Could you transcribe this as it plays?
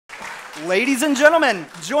Ladies and gentlemen,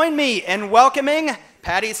 join me in welcoming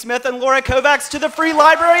Patti Smith and Laura Kovacs to the Free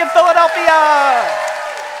Library of Philadelphia.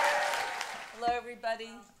 Hello, everybody.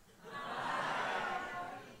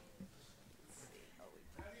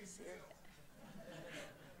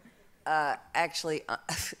 Actually,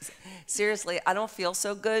 seriously, I don't feel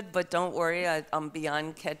so good, but don't worry, I'm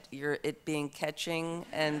beyond it being catching,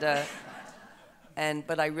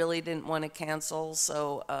 but I really didn't want to cancel,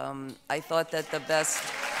 so I thought that the best.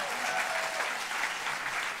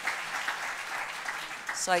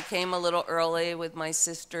 So I came a little early with my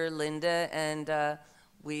sister Linda, and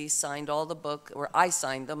we signed all the book, or I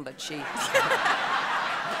signed them, but she.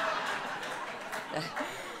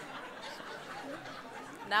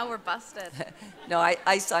 Now we're busted. No,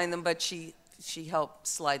 I signed them, but she helped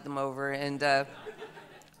slide them over, and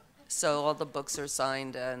so all the books are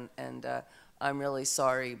signed, and I'm really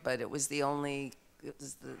sorry, but it was the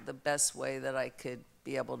best way that I could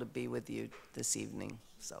be able to be with you this evening.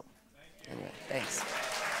 So, anyway, thanks.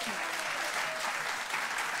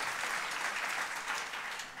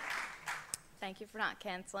 Thank you for not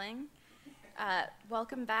canceling.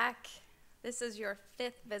 Welcome back. This is your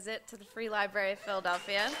 5th visit to the Free Library of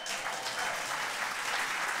Philadelphia.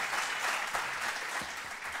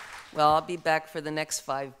 Well, I'll be back for the next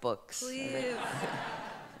 5 books. Please.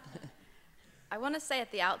 I want to say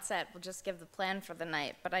at the outset, we'll just give the plan for the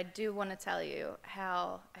night, but I do want to tell you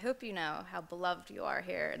I hope you know how beloved you are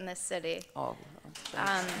here in this city. Oh,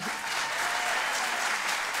 thanks.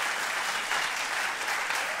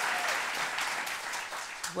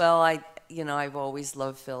 Well, I've always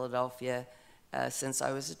loved Philadelphia since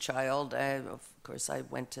I was a child. Of course, I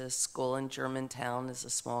went to school in Germantown as a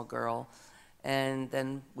small girl, and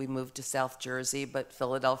then we moved to South Jersey, but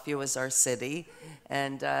Philadelphia was our city.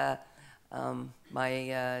 And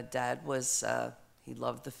my dad he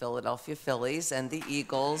loved the Philadelphia Phillies and the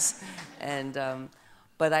Eagles.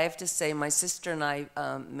 But I have to say, my sister and I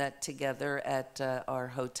met together at our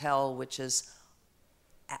hotel, which is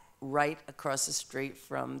right across the street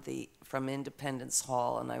from Independence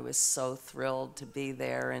Hall, and I was so thrilled to be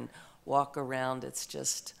there and walk around. It's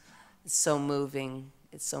so moving.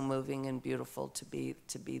 It's so moving and beautiful to be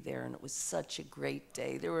there, and it was such a great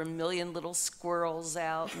day. There were a million little squirrels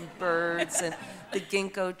out and birds, and the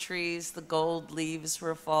ginkgo trees, the gold leaves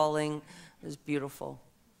were falling. It was beautiful.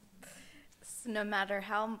 No matter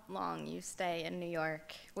how long you stay in New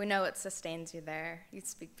York, we know it sustains you there. You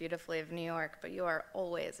speak beautifully of New York, but you are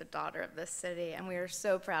always a daughter of this city, and we are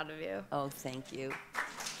so proud of you. Oh, thank you.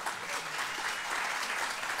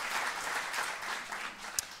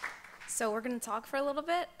 So we're going to talk for a little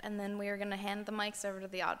bit, and then we are going to hand the mics over to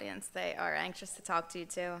the audience. They are anxious to talk to you,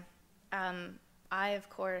 too. I,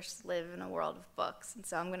 of course, live in a world of books, and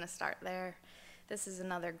so I'm going to start there. This is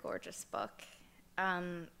another gorgeous book.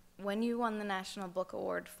 When you won the National Book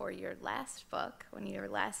Award for your last book, when you were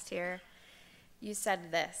last here, you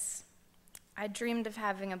said this: "I dreamed of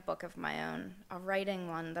having a book of my own, a writing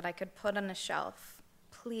one that I could put on a shelf.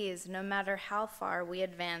 Please, no matter how far we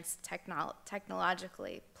advance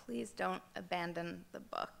technologically, please don't abandon the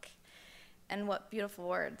book." And what beautiful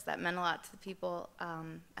words. That meant a lot to the people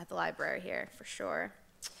at the library here, for sure.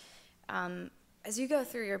 As you go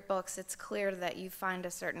through your books, it's clear that you find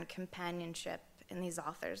a certain companionship in these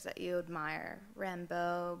authors that you admire: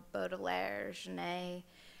 Rimbaud, Baudelaire, Genet,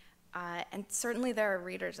 and certainly there are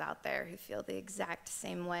readers out there who feel the exact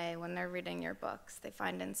same way when they're reading your books. They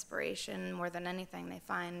find inspiration more than anything. They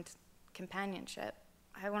find companionship.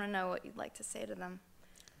 I want to know what you'd like to say to them.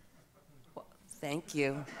 Well, thank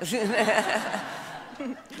you.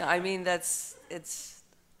 No, I mean, I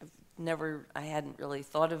hadn't really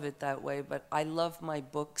thought of it that way, but I love my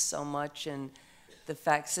books so much, and the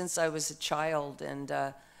fact, since I was a child, and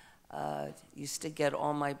used to get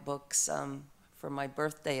all my books for my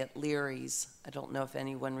birthday at Leary's. I don't know if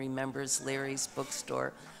anyone remembers Leary's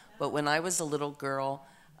bookstore, but when I was a little girl,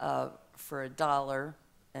 for $1,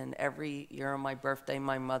 and every year on my birthday,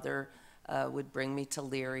 my mother would bring me to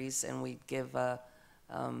Leary's, and we'd give there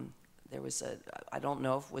was I don't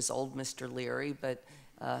know if it was old Mr. Leary, but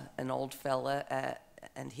an old fella,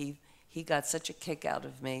 and he got such a kick out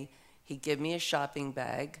of me. He'd give me a shopping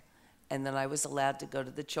bag, and then I was allowed to go to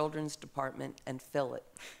the children's department and fill it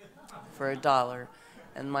for $1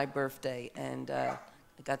 on my birthday. And I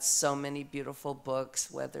got so many beautiful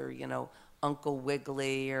books, whether, Uncle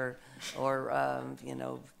Wiggily or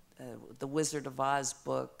the Wizard of Oz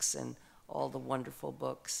books and all the wonderful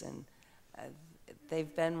books. And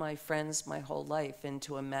they've been my friends my whole life. And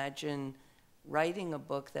to imagine writing a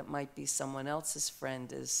book that might be someone else's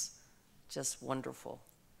friend is just wonderful.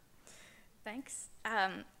 Thanks.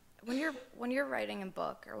 when you're writing a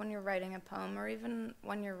book or when you're writing a poem or even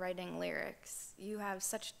when you're writing lyrics, you have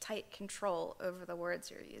such tight control over the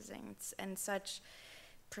words you're using and such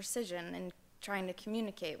precision in trying to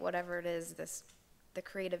communicate whatever it is, the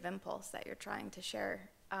creative impulse that you're trying to share.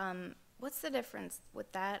 What's the difference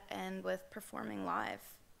with that and with performing live?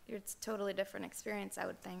 It's a totally different experience, I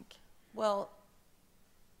would think. Well,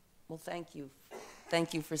 thank you.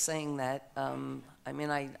 Thank you for saying that. I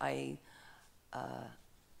mean,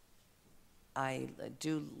 I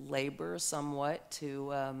do labor somewhat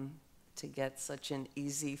to get such an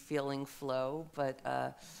easy feeling flow, but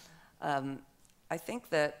I think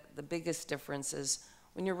that the biggest difference is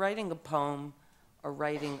when you're writing a poem or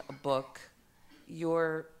writing a book,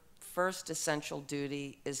 your first essential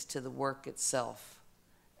duty is to the work itself.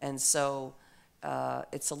 And so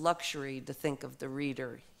it's a luxury to think of the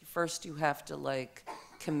reader. First, you have to like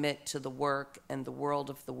commit to the work and the world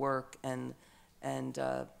of the work and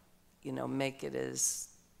you know, make it as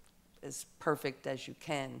perfect as you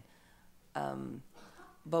can.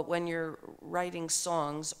 But when you're writing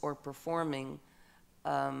songs or performing,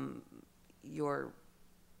 the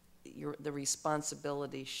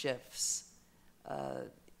responsibility shifts.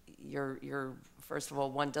 You're first of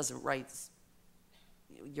all, one doesn't write.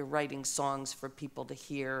 You're writing songs for people to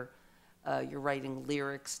hear. You're writing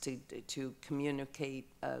lyrics to communicate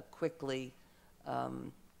quickly.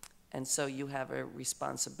 And so you have a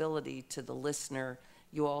responsibility to the listener.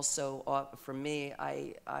 You also, for me,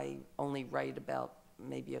 I only write about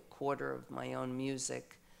maybe a quarter of my own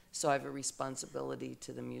music. So I have a responsibility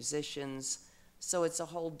to the musicians. So it's a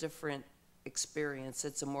whole different experience.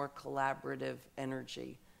 It's a more collaborative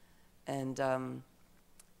energy. And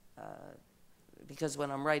because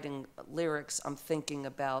when I'm writing lyrics, I'm thinking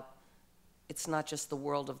about, it's not just the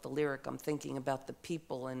world of the lyric, I'm thinking about the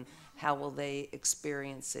people and how will they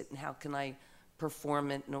experience it and how can I perform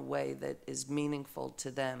it in a way that is meaningful to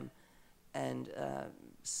them. And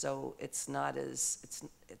so it's not as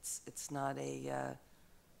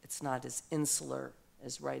insular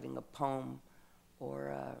as writing a poem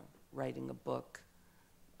or writing a book.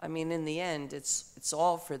 I mean, in the end, it's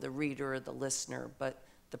all for the reader or the listener, but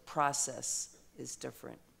the process is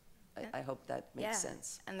different. I hope that makes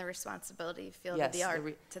sense. And the responsibility you feel Yes, to the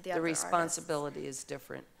art, to the other the responsibility is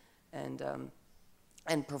different, and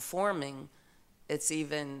performing, it's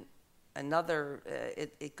even another.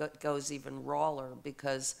 It goes even rawer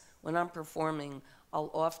because when I'm performing, I'll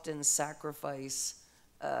often sacrifice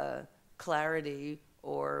clarity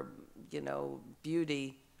or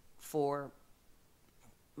beauty for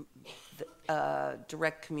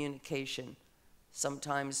direct communication.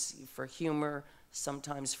 Sometimes for humor,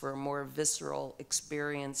 sometimes for a more visceral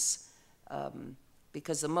experience,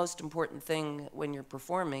 because the most important thing when you're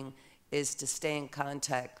performing is to stay in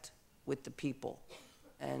contact with the people.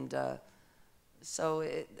 And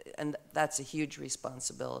and that's a huge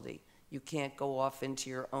responsibility. You can't go off into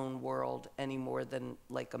your own world any more than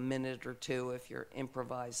like a minute or two if you're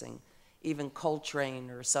improvising. Even Coltrane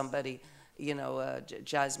or somebody,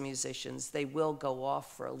 jazz musicians, they will go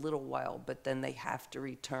off for a little while, but then they have to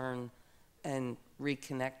return and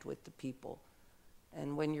reconnect with the people.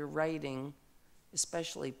 And when you're writing,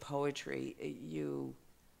 especially poetry,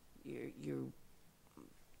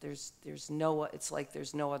 it's like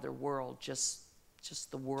there's no other world, just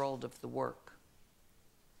the world of the work.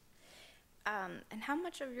 And how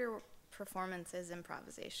much of your performance is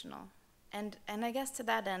improvisational? And I guess to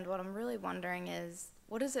that end, what I'm really wondering is,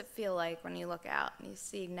 what does it feel like when you look out and you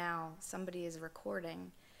see now somebody is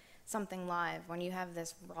recording something live, when you have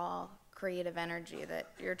this raw creative energy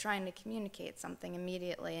that you're trying to communicate something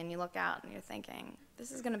immediately, and you look out and you're thinking,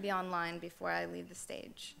 this is going to be online before I leave the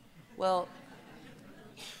stage? Well,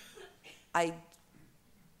 I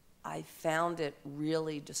found it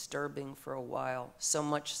really disturbing for a while,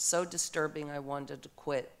 so disturbing I wanted to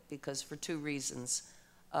quit, because for two reasons.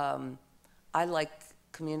 I like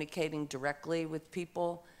communicating directly with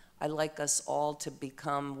people. I like us all to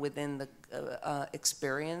become, within the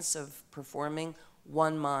experience of performing,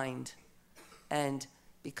 one mind and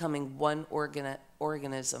becoming one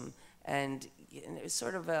organism, and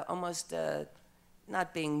sort of almost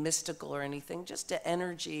not being mystical or anything, just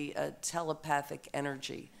a telepathic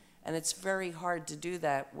energy. And it's very hard to do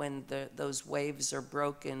that when those waves are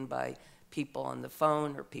broken by people on the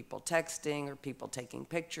phone or people texting or people taking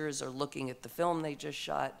pictures or looking at the film they just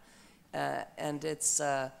shot. And it's,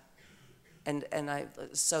 so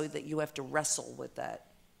that you have to wrestle with that,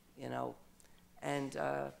 And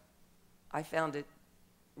I found it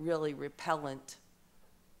really repellent,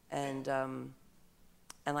 and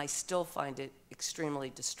I still find it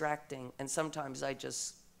extremely distracting. And sometimes I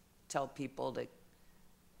just tell people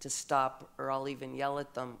to to stop, or I'll even yell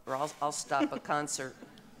at them, or I'll stop a concert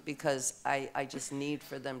because I just need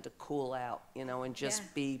for them to cool out, you know, and just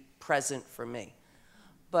be present for me.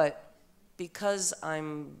 But because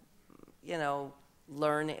I'm, you know,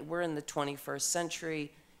 learning, we're in the 21st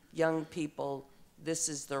century, young people, this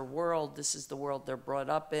is their world, this is the world they're brought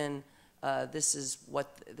up in, this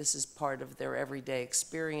is part of their everyday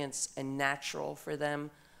experience and natural for them.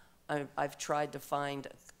 I've tried to find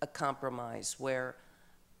a compromise where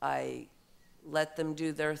I let them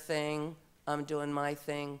do their thing, I'm doing my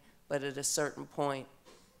thing, but at a certain point,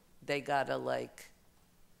 they gotta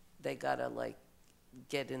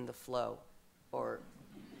get in the flow, or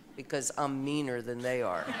because I'm meaner than they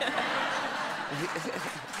are.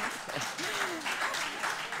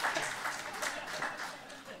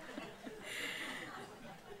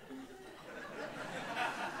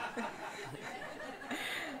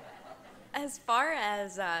 As far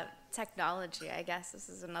as technology, I guess this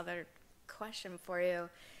is another question for you.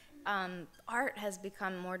 Art has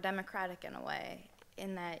become more democratic in a way,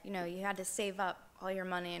 in that, you know, you had to save up all your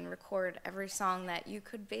money and record every song that you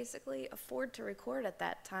could basically afford to record at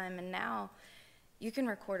that time, and now you can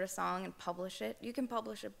record a song and publish it. You can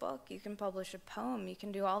publish a book, you can publish a poem, you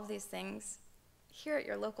can do all of these things here at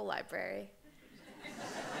your local library.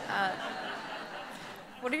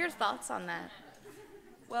 What are your thoughts on that?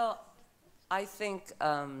 Well, I think,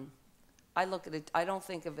 I look at it, I don't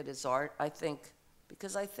think of it as art.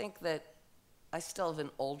 Because I think that I still have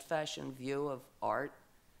an old-fashioned view of art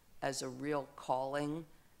as a real calling.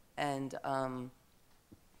 And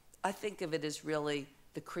I think of it as really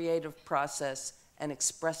the creative process, and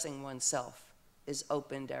expressing oneself is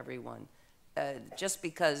open to everyone. Just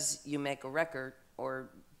because you make a record or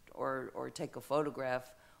take a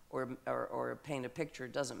photograph or paint a picture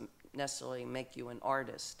doesn't necessarily make you an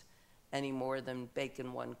artist any more than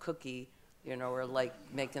baking one cookie, you know, or like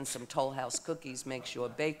making some Toll House cookies makes you a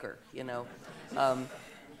baker, you know.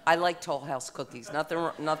 I like Toll House cookies,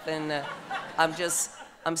 nothing,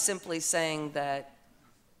 I'm simply saying that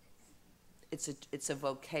it's a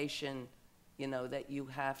vocation, you know, that you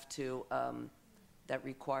have to, that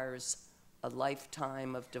requires a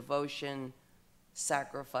lifetime of devotion,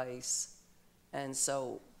 sacrifice. And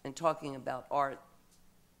so in talking about art,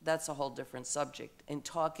 that's a whole different subject. In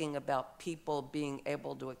talking about people being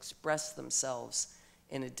able to express themselves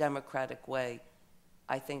in a democratic way,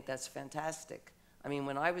 I think that's fantastic. I mean,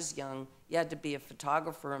 when I was young, you had to be a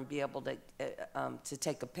photographer and be able to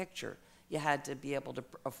take a picture. You had to be able to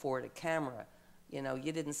afford a camera. You know,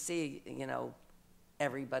 you didn't see, you know,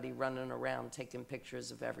 everybody running around taking pictures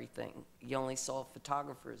of everything. You only saw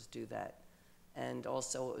photographers do that. And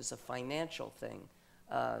also it was a financial thing.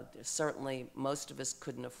 Certainly, most of us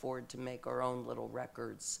couldn't afford to make our own little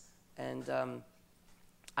records. And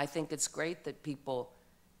I think it's great that people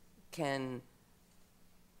can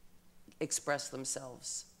express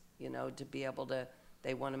themselves, you know, to be able to,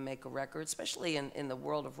 they want to make a record, especially in the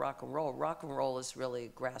world of rock and roll. Rock and roll is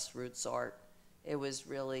really grassroots art. It was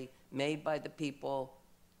really made by the people,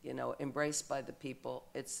 you know, embraced by the people.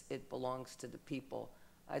 It belongs to the people.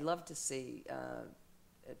 I love to see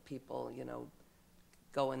people, you know,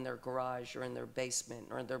 go in their garage or in their basement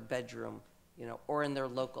or in their bedroom, you know, or in their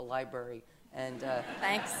local library and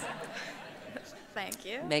Thanks. Thank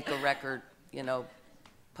you. make a record, you know,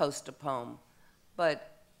 post a poem.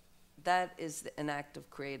 But that is an act of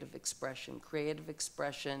creative expression. Creative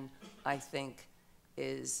expression, I think,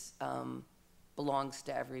 is belongs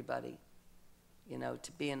to everybody. You know,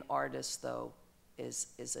 to be an artist, though, is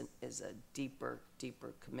a deeper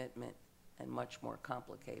commitment and much more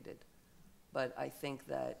complicated. But I think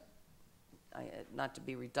that, not to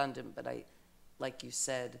be redundant, but like you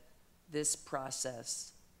said, this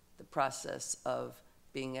process, the process of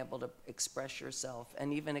being able to express yourself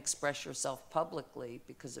and even express yourself publicly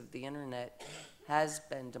because of the internet has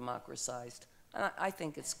been democratized. And I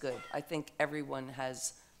think it's good. I think everyone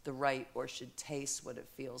has the right or should taste what it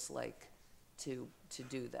feels like to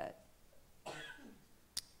do that.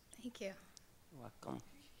 Thank you. You're welcome.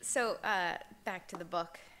 So back to the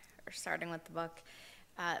book, or starting with the book.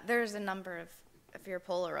 There's a number of your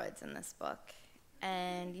Polaroids in this book,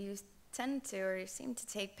 and you tend to, or you seem to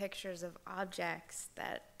take pictures of objects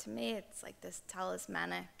that, to me, it's like this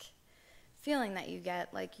talismanic feeling that you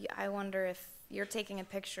get. Like, I wonder if you're taking a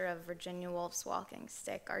picture of Virginia Woolf's walking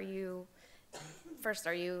stick. Are you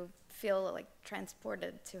feel like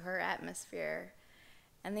transported to her atmosphere?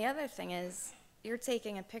 And the other thing is, you're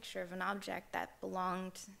taking a picture of an object that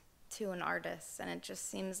belonged to an artist, and it just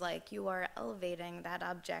seems like you are elevating that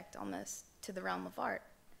object almost to the realm of art.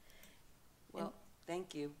 Well,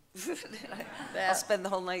 Thank you. I'll spend the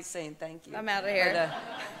whole night saying thank you. I'm out of here.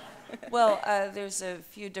 Well, there's a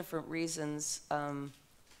few different reasons.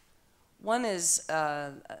 One is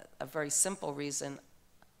a very simple reason.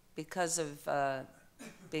 Because of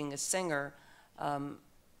being a singer,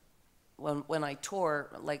 when I tour,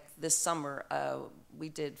 like this summer, we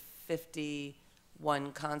did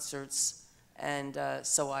 51 concerts, and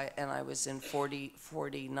I was in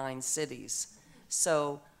 49 cities.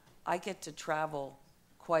 So I get to travel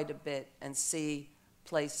quite a bit and see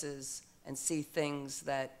places and see things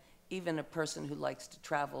that even a person who likes to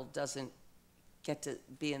travel doesn't get to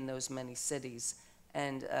be in those many cities,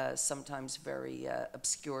 and sometimes very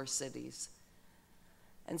obscure cities.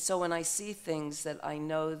 And so when I see things that I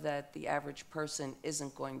know that the average person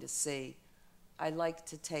isn't going to see, I like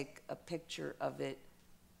to take a picture of it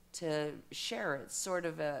to share it, sort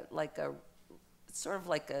of like a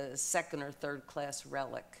second or third class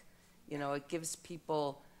relic. You know, it gives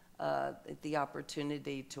people the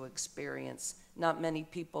opportunity to experience. Not many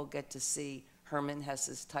people get to see Hermann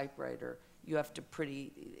Hesse's typewriter. You have to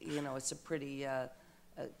it's a pretty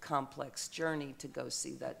complex journey to go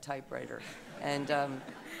see that typewriter. And,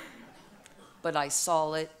 but I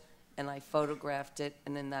saw it and I photographed it,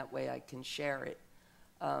 and in that way I can share it.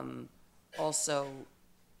 Also,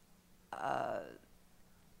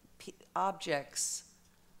 objects,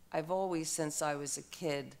 I've always, since I was a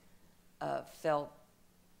kid, felt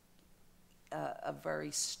a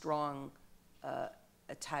very strong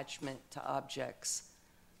attachment to objects.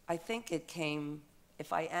 I think it came,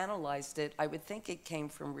 if I analyzed it, I would think it came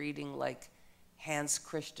from reading like Hans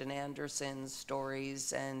Christian Andersen's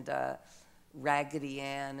stories and Raggedy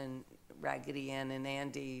Ann and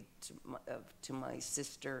Andy to my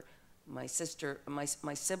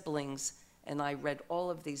siblings, and I read all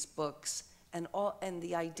of these books, and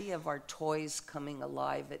the idea of our toys coming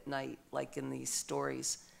alive at night, like in these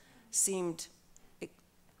stories, seemed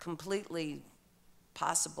completely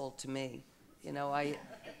possible to me. You know, I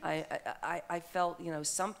felt, you know,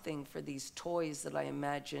 something for these toys that I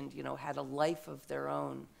imagined, you know, had a life of their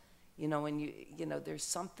own. You know, and you know, there's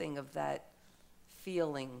something of that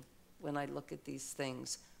feeling when I look at these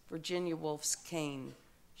things. Virginia Woolf's cane,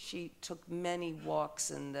 she took many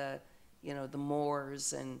walks in the, you know, the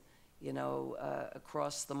moors and, you know,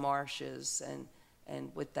 across the marshes,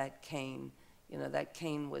 and with that cane. You know, that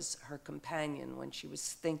cane was her companion when she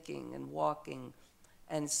was thinking and walking.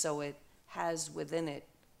 And so it has within it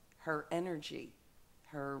her energy,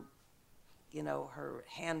 her, you know, her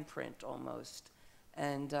handprint almost.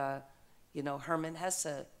 And, you know, Hermann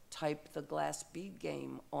Hesse typed the glass bead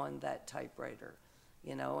game on that typewriter,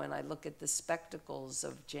 you know, and I look at the spectacles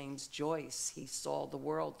of James Joyce. He saw the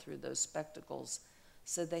world through those spectacles.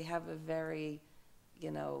 So they have a very,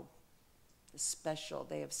 you know, special,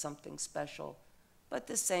 they have something special. But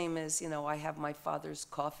the same as, you know, I have my father's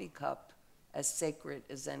coffee cup, as sacred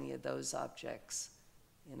as any of those objects,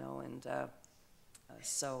 you know, and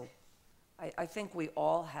so I think we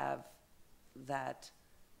all have that,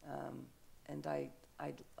 and I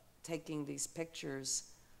taking these pictures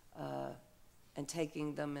and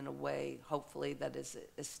taking them in a way, hopefully, that is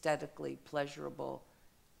aesthetically pleasurable,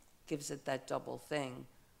 gives it that double thing,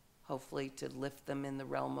 hopefully to lift them in the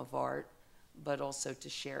realm of art, but also to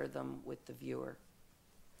share them with the viewer.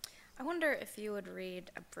 I wonder if you would read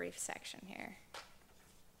a brief section here.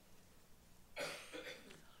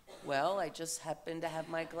 Well, I just happen to have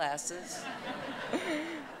my glasses.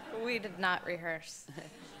 We did not rehearse.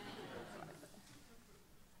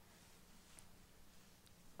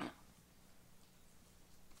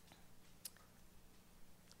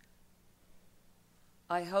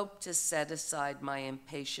 I hope to set aside my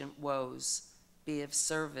impatient woes, be of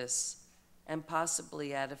service, and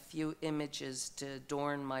possibly add a few images to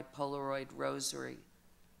adorn my Polaroid rosary.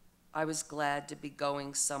 I was glad to be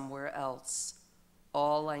going somewhere else.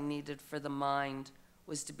 All I needed for the mind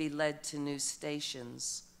was to be led to new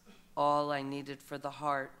stations. All I needed for the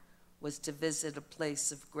heart was to visit a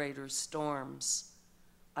place of greater storms.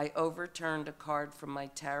 I overturned a card from my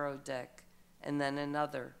tarot deck, and then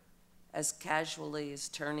another, as casually as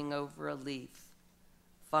turning over a leaf.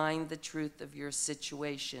 Find the truth of your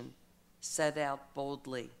situation. Set out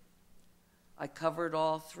boldly. I covered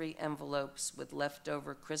all 3 envelopes with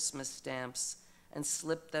leftover Christmas stamps and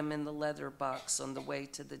slipped them in the leather box on the way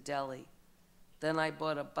to the deli. Then I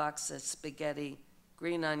bought a box of spaghetti,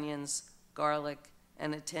 green onions, garlic,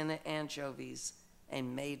 and a tin of anchovies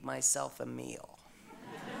and made myself a meal.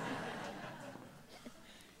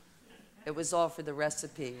 It was all for the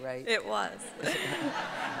recipe, right? It was.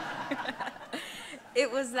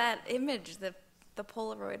 It was that image, the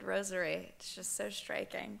Polaroid rosary. It's just so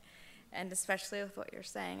striking. And especially with what you're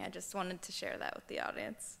saying, I just wanted to share that with the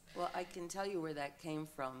audience. Well, I can tell you where that came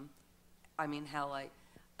from. I mean,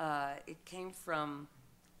 it came from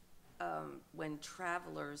when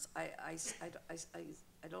travelers, I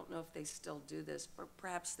don't know if they still do this, but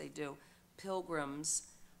perhaps they do. Pilgrims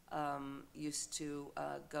used to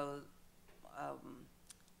go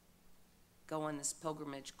on this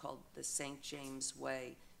pilgrimage called the St. James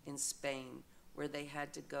Way in Spain, where they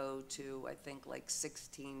had to go to, I think, like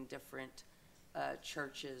 16 different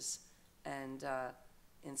churches and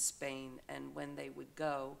in Spain. And when they would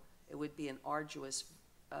go, it would be an arduous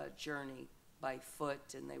journey by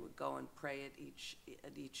foot, and they would go and pray at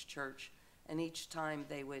each church. And each time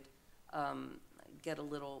they would get a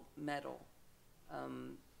little medal,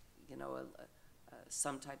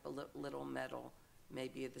 some type of little medal,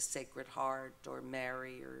 maybe of the Sacred Heart or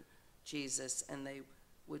Mary or Jesus, and they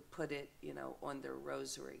would put it, on their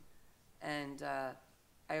rosary. And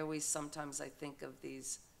sometimes I think of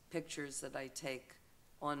these pictures that I take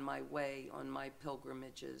on my way, on my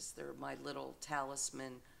pilgrimages. They're my little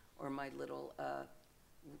talisman or my little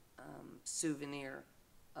souvenir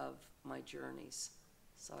of my journeys.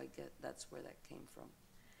 So that's where that came from.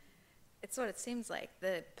 It's what it seems like.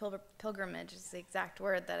 The pilgrimage is the exact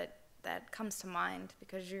word that comes to mind,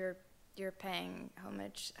 because you're paying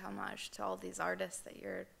homage to all these artists that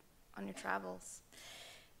you're on your travels.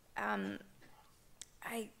 I'd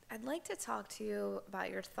like to talk to you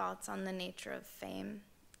about your thoughts on the nature of fame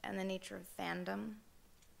and the nature of fandom,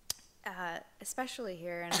 especially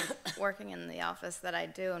here and working in the office that I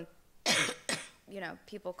do, and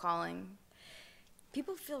people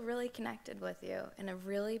feel really connected with you in a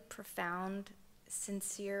really profound,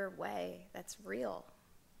 sincere way that's real.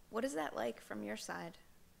 What is that like from your side?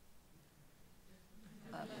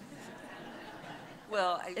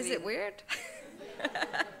 Well, Is it weird?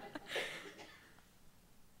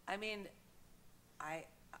 I mean,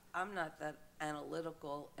 I'm not that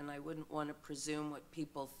analytical, and I wouldn't want to presume what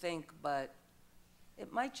people think, but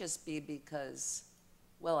it might just be because,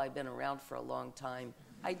 well, I've been around for a long time.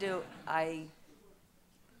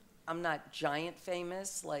 I'm not giant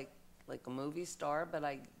famous like a movie star, but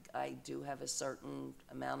I do have a certain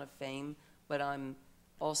amount of fame, but I'm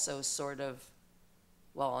also sort of,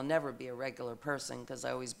 well, I'll never be a regular person because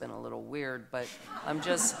I've always been a little weird, but I'm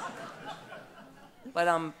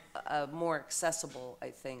more accessible, I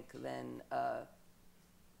think, than,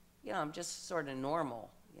 I'm just sort of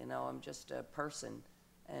normal, I'm just a person,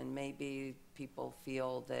 and maybe people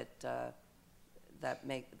feel that that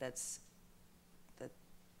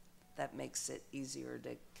makes it easier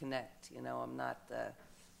to connect, I'm not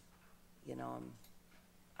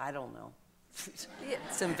I don't know.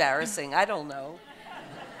 It's embarrassing, I don't know.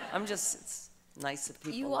 It's nice that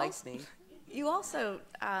people like me. You also,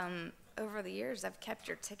 over the years, have kept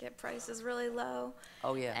your ticket prices really low.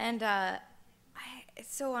 Oh, yeah. And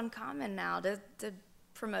it's so uncommon now. Do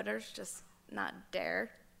promoters just not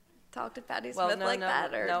dare talk to Patti Smith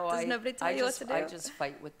that? Or does nobody tell you what to do? I just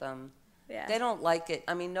fight with them. Yeah. They don't like it.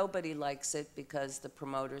 I mean, nobody likes it because the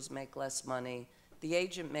promoters make less money. The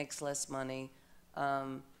agent makes less money.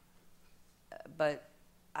 But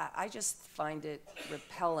I just find it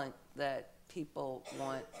repellent that people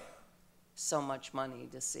want so much money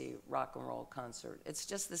to see a rock and roll concert. It's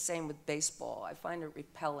just the same with baseball. I find it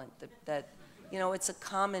repellent that it's a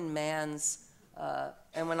common man's,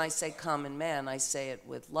 and when I say common man, I say it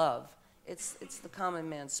with love. It's the common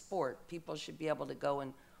man's sport. People should be able to go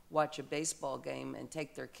and watch a baseball game and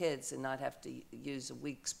take their kids and not have to use a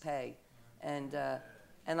week's pay. And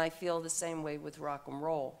I feel the same way with rock and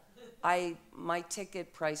roll. My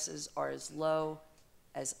ticket prices are as low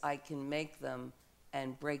as I can make them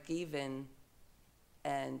and break even,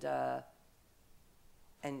 and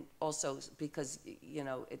also because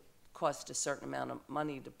it costs a certain amount of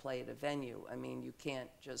money to play at a venue. I mean, you can't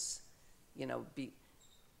just be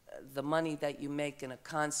the money that you make in a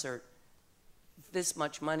concert. This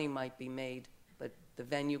much money might be made, but the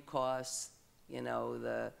venue costs,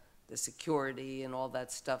 the security and all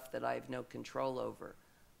that stuff that I have no control over.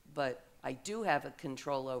 But I do have a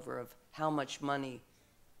control over of how much money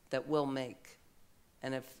that we'll make.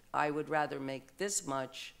 And if I would rather make this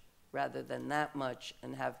much rather than that much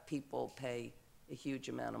and have people pay a huge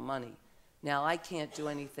amount of money. Now, I can't do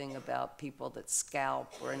anything about people that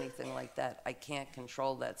scalp or anything like that. I can't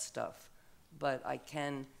control that stuff. But I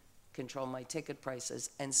can control my ticket prices,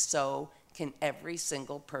 and so can every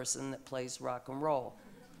single person that plays rock and roll.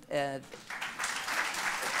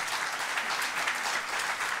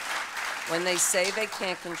 When they say they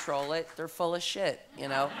can't control it, they're full of shit,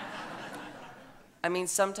 I mean,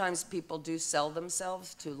 sometimes people do sell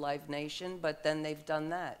themselves to Live Nation, but then they've done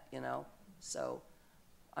that, you know. So,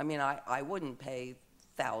 I mean, I wouldn't pay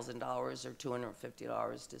 $1,000 or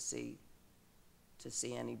 $250 to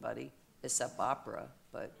see anybody except opera,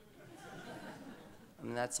 but I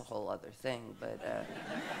mean, that's a whole other thing. But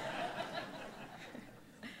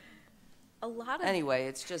A lot of anyway,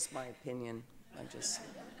 it's just my opinion.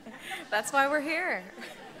 That's why we're here.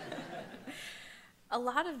 A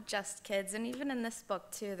lot of Just Kids, and even in this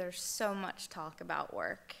book too, there's so much talk about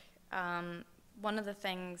work. One of the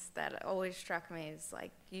things that always struck me is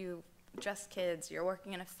like Just Kids, you're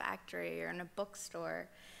working in a factory or in a bookstore.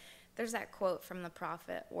 There's that quote from the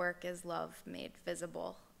prophet, "Work is love made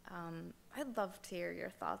visible." I'd love to hear your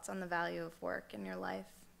thoughts on the value of work in your life.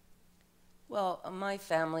 Well, my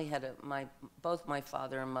family had both my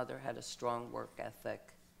father and mother had a strong work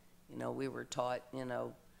ethic. You know, we were taught, you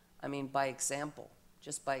know, I mean, by example,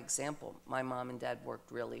 just by example. My mom and dad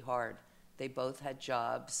worked really hard. They both had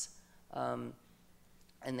jobs, and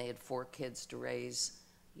they had 4 kids to raise.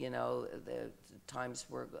 You know, the times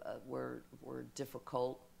were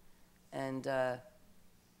difficult, and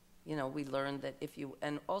you know, we learned that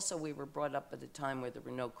and also we were brought up at a time where there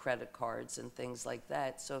were no credit cards and things like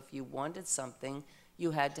that. So if you wanted something,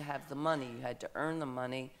 you had to have the money. You had to earn the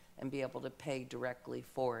money and be able to pay directly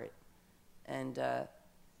for it. And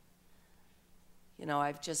you know,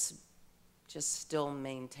 I've just still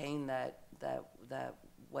maintained that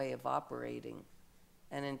way of operating.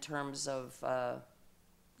 And in terms of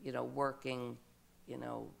you know, working, you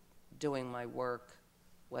know, doing my work,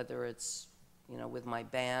 whether it's, you know, with my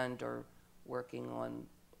band or working on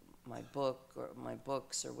my book or my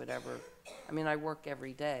books or whatever. I mean, I work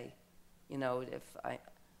every day. You know, if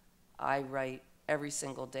I write every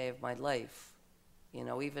single day of my life, you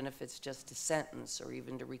know, even if it's just a sentence or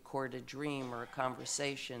even to record a dream or a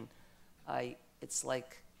conversation, it's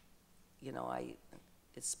like, you know,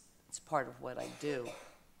 it's part of what I do.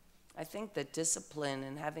 I think that discipline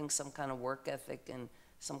and having some kind of work ethic and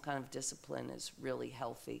some kind of discipline is really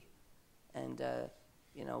healthy. And,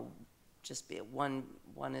 you know, just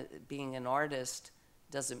being an artist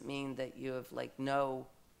doesn't mean that you have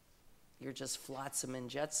you're just flotsam and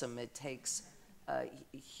jetsam. It takes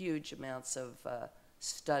huge amounts of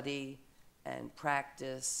study and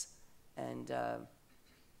practice and,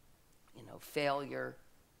 you know, failure,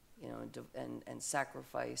 you know, and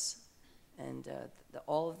sacrifice. And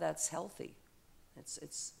all of that's healthy.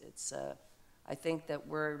 I think that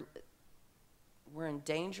we're in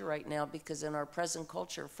danger right now because in our present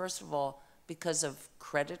culture, first of all, because of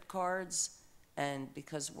credit cards and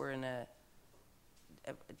because we're in a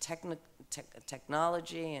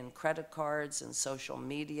technology and credit cards and social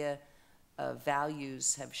media,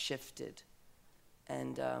 values have shifted.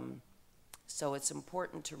 And so it's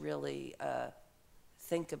important to really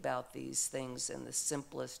think about these things in the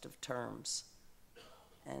simplest of terms.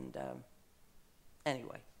 And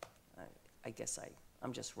anyway, I guess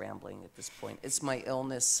I'm just rambling at this point. It's my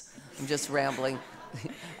illness. I'm just rambling.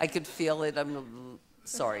 I could feel it. I'm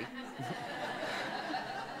sorry.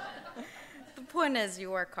 The point is you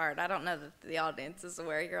work hard. I don't know that the audience is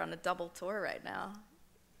aware you're on a double tour right now.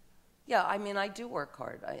 Yeah, I mean, I do work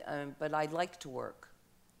hard, but I like to work.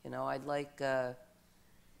 You know, I like,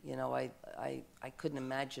 you know, I couldn't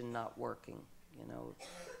imagine not working, you know.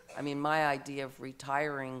 I mean, my idea of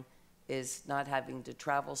retiring is not having to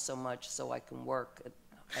travel so much so I can work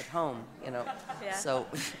at home, you know. Yeah. So,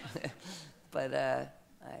 but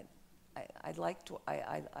I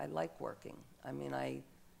like working. I mean,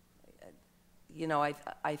 you know,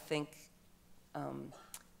 I think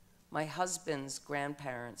my husband's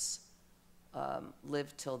grandparents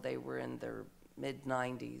lived till they were in their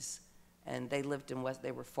mid-90s, and they lived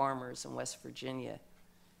they were farmers in West Virginia.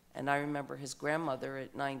 And I remember his grandmother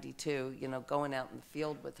at 92, you know, going out in the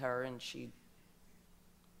field with her, and she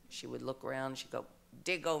would look around and she'd go,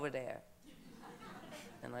 "Dig over there."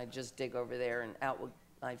 And I'd just dig over there, and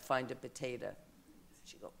I'd find a potato.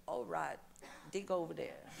 She'd go, "All right, dig over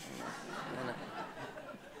there." You know.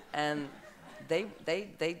 And they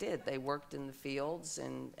did. They worked in the fields,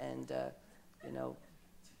 and you know,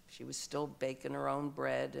 she was still baking her own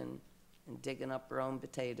bread and digging up her own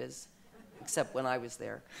potatoes, except when I was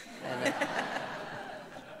there.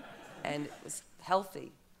 And it was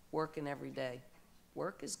healthy, working every day.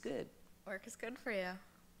 Work is good. Work is good for you.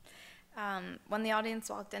 When the audience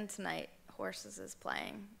walked in tonight, Horses is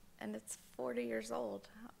playing, and it's 40 years old.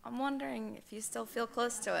 I'm wondering if you still feel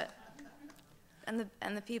close to it, and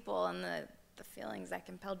the people and the feelings that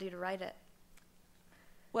compelled you to write it.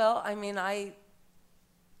 Well, I mean, I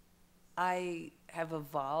have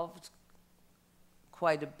evolved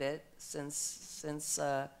quite a bit since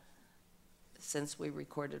we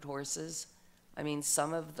recorded Horses. I mean,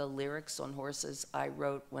 some of the lyrics on Horses I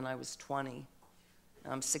wrote when I was 20.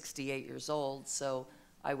 I'm 68 years old, so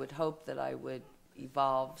I would hope that I would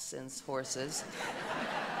evolve since Horses.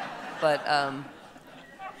 But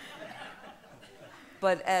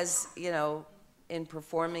as, you know, in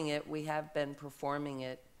performing it, we have been performing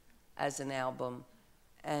it as an album.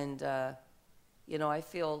 And, you know, I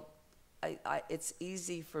feel it's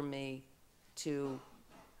easy for me to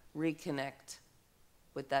reconnect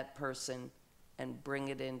with that person and bring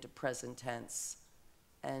it into present tense.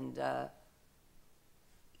 And,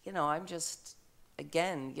 you know, I'm just,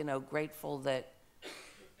 again, you know, grateful that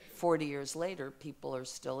 40 years later, people are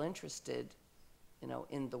still interested, you know,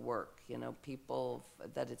 in the work, you know, people,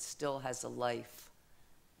 that it still has a life.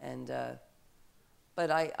 And,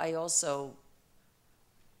 but I also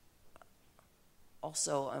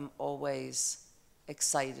I'm always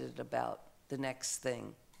excited about the next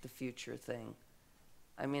thing, the future thing.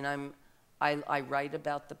 I mean, I write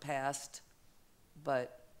about the past,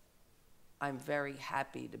 but I'm very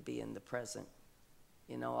happy to be in the present.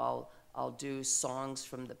 You know, I'll do songs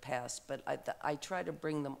from the past, but I try to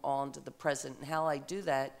bring them all into the present. And how I do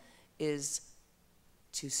that is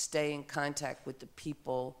to stay in contact with the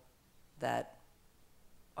people that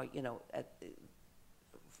are, you know,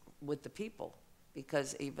 with the people.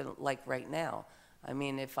 Because even like right now, I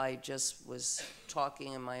mean, if I just was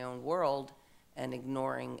talking in my own world and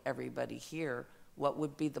ignoring everybody here, what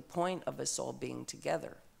would be the point of us all being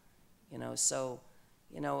together? You know, so,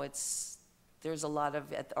 you know, there's a lot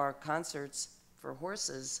of, at our concerts for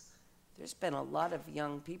Horses, there's been a lot of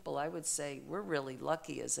young people. I would say we're really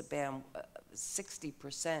lucky as a band.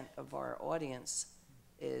 60% of our audience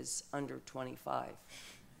is under 25.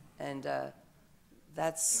 And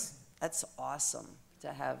that's awesome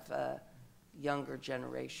to have younger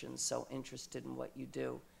generations so interested in what you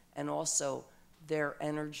do. And also their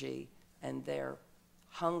energy and their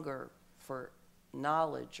hunger for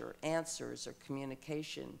knowledge or answers or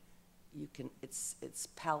communication, it's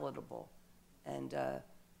palatable, and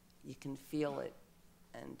you can feel it,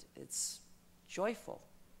 and it's joyful.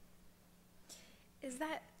 Is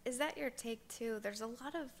that your take too? There's a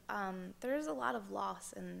lot of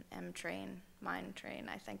loss in M Train, Mine Train.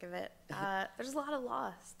 I think of it. There's a lot of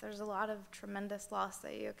loss. There's a lot of tremendous loss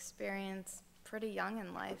that you experience pretty young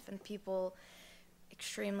in life, and people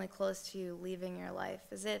extremely close to you leaving your life.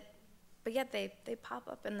 But yet they pop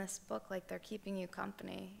up in this book like they're keeping you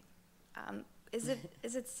company. Is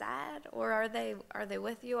it sad, or are they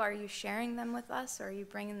with you? Are you sharing them with us, or are you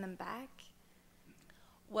bringing them back?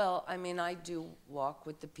 Well, I mean, I do walk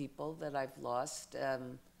with the people that I've lost.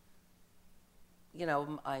 You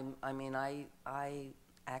know, I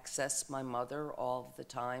access my mother all the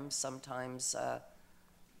time. Sometimes,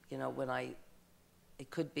 you know, it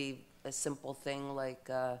could be a simple thing like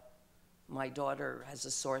my daughter has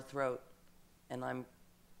a sore throat, and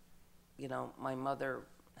you know, my mother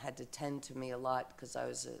had to tend to me a lot because I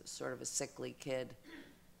was sort of a sickly kid,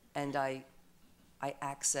 and I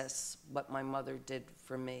access what my mother did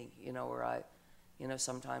for me, you know, or you know,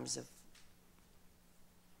 sometimes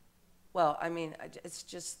well, I mean, it's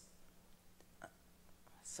just,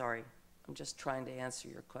 sorry, I'm just trying to answer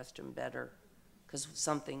your question better, because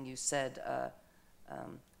something you said,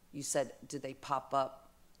 do they pop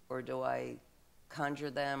up, or do I conjure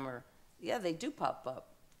them, or, yeah, they do pop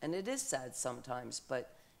up, and it is sad sometimes,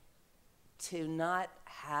 but to not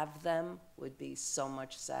have them would be so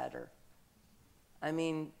much sadder. I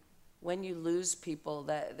mean, when you lose people,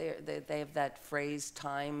 that they have that phrase,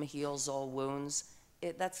 time heals all wounds.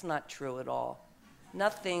 That's not true at all.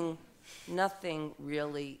 Nothing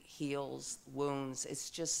really heals wounds. It's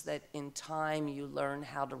just that in time you learn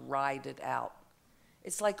how to ride it out.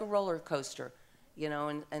 It's like a roller coaster, you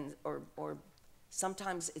know, or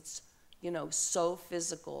sometimes it's, you know, so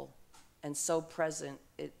physical and so present,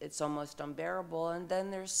 it's almost unbearable. And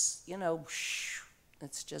then there's, you know,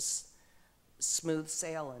 it's just smooth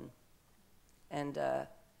sailing. And,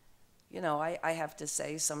 you know, I have to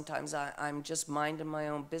say, sometimes I'm just minding my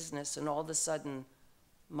own business, and all of a sudden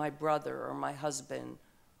my brother or my husband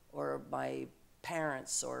or my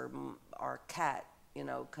parents or our cat, you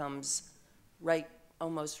know, comes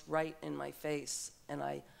almost right in my face, and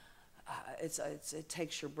it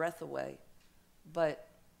takes your breath away. But,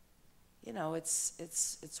 you know,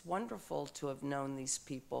 it's wonderful to have known these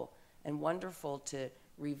people, and wonderful to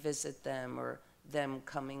revisit them, or them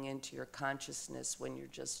coming into your consciousness when you're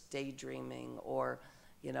just daydreaming, or,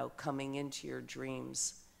 you know, coming into your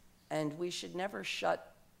dreams. And we should never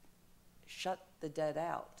shut the dead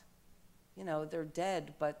out. You know, they're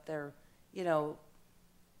dead, but they're, you know,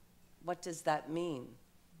 what does that mean?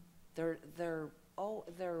 They're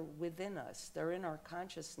within us. They're in our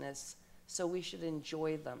consciousness, so we should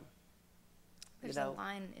enjoy them. There's a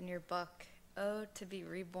line in your book, "Oh, to be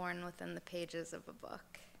reborn within the pages of a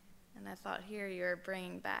book." And I thought, here you're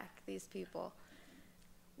bringing back these people.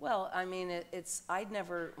 Well, I mean,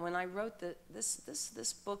 when I wrote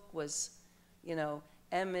this book was,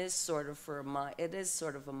 M is sort of it is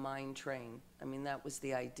sort of a mind train. I mean, that was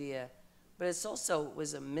the idea. But it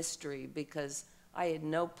was a mystery because I had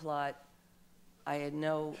no plot. I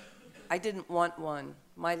didn't want one.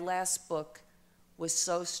 My last book was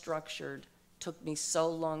so structured, took me so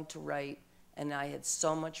long to write, and I had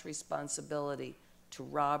so much responsibility to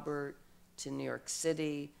Robert, to New York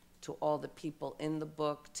City, to all the people in the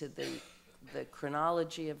book, to the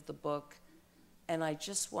chronology of the book. And I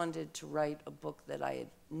just wanted to write a book that I had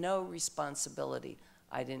no responsibility.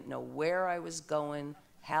 I didn't know where I was going,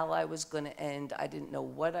 how I was going to end. I didn't know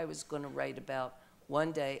what I was going to write about.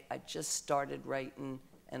 One day, I just started writing,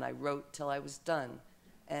 and I wrote till I was done.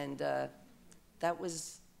 And it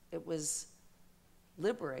was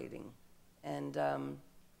liberating. And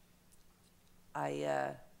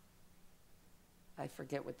I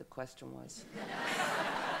forget what the question was.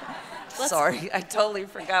 Sorry, I totally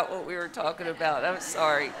forgot what we were talking about. I'm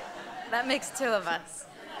sorry. That makes two of us.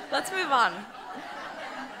 Let's move on.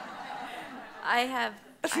 I've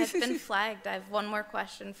been flagged. I have one more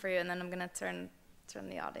question for you, and then I'm going to turn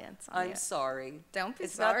the audience on you. I'm sorry. Don't be sorry.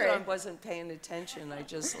 It's not sorry. that I wasn't paying attention. I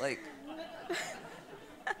just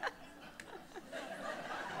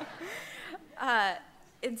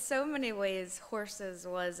in so many ways, Horses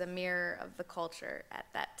was a mirror of the culture at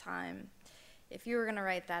that time. If you were going to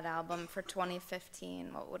write that album for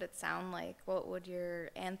 2015, what would it sound like? What would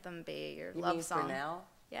your anthem be, your love song? For now?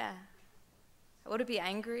 Yeah. Would it be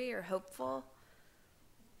angry or hopeful?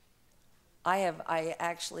 I have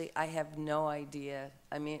no idea.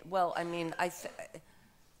 I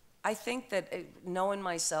think that knowing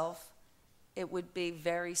myself, it would be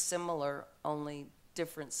very similar, only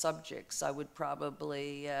different subjects. I would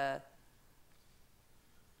probably,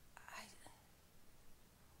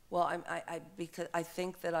 because I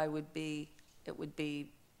think that it would be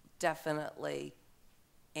definitely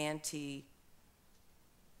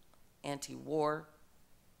anti-war,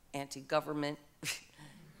 anti-government,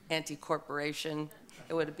 anti-corporation.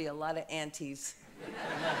 It would be a lot of antis.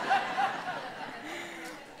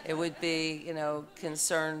 It would be,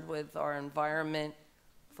 concerned with our environment,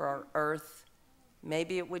 for our earth.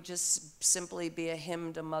 Maybe it would just simply be a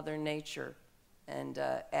hymn to Mother Nature and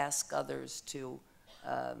ask others to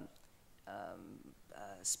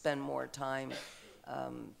spend more time,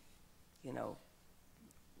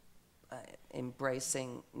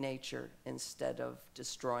 embracing nature instead of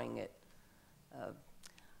destroying it.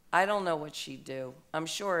 I don't know what she'd do. I'm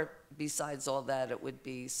sure besides all that, it would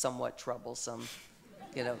be somewhat troublesome,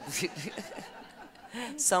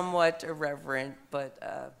 somewhat irreverent, but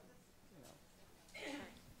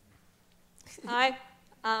Hi,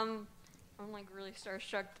 I'm really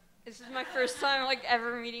starstruck. This is my first time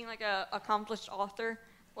ever meeting a accomplished author.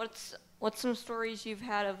 What's some stories you've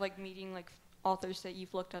had of meeting authors that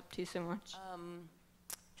you've looked up to so much?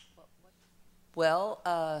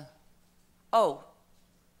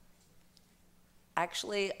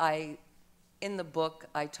 Actually, in the book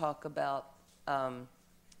I talk about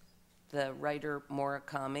the writer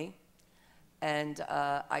Murakami, and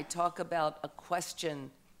I talk about a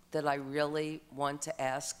question that I really want to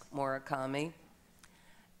ask Murakami.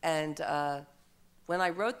 And when I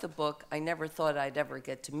wrote the book, I never thought I'd ever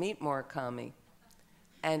get to meet Murakami.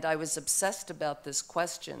 And I was obsessed about this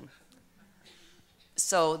question.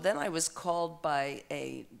 So then I was called by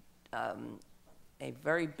a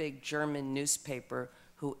very big German newspaper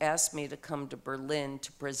who asked me to come to Berlin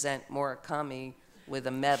to present Murakami with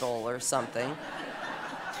a medal or something.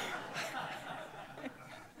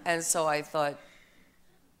 And so I thought,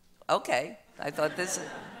 okay,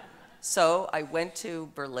 so I went to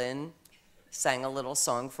Berlin, sang a little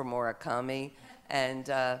song for Murakami, and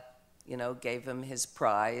gave him his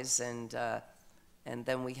prize, and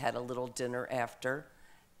then we had a little dinner after,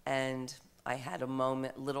 and I had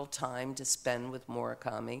little time to spend with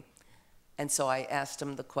Murakami, and so I asked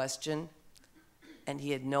him the question, and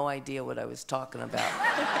he had no idea what I was talking about.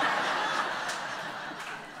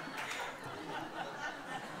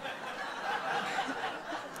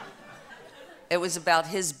 It was about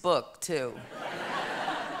his book, too.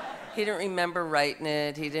 He didn't remember writing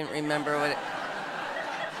it. He didn't remember what it...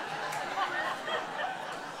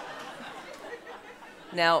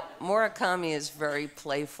 Now, Murakami is very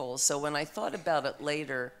playful, so when I thought about it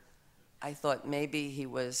later, I thought maybe he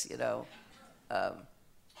was,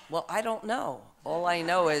 Well, I don't know. All I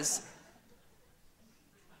know is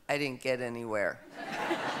I didn't get anywhere.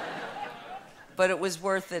 But it was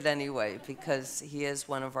worth it anyway, because he is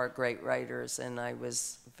one of our great writers, and I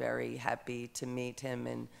was very happy to meet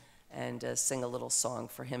him and sing a little song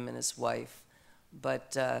for him and his wife.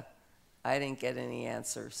 But I didn't get any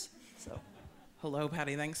answers. So. Hello,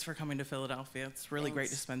 Patti. Thanks for coming to Philadelphia. It's really great to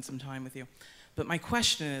Thanks. spend some time with you. But my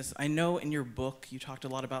question is, I know in your book you talked a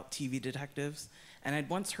lot about TV detectives, and I'd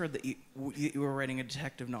once heard that you were writing a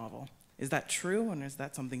detective novel. Is that true, and is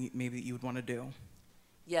that something maybe that you would want to do?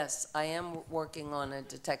 Yes, I am working on a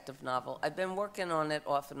detective novel. I've been working on it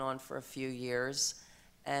off and on for a few years,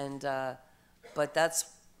 and but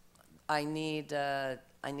I need a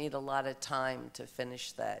lot of time to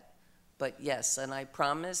finish that. But yes, and I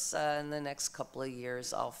promise in the next couple of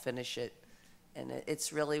years I'll finish it, and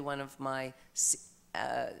it's really one of my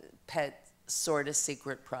pet sort of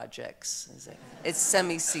secret projects. It's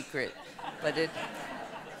semi-secret, but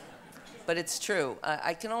it's true.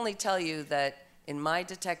 I can only tell you that in my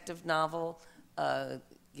detective novel,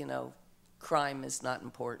 you know, crime is not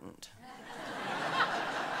important.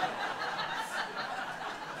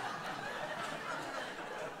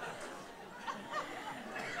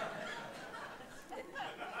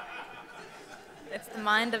 It's the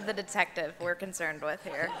mind of the detective we're concerned with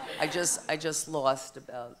here. I just lost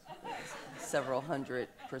about several hundred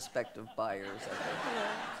prospective buyers, I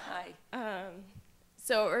think. Hi.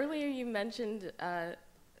 So earlier you mentioned a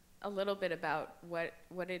little bit about what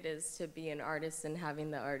it is to be an artist and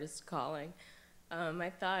having the artist calling.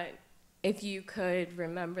 I thought if you could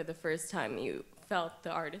remember the first time you felt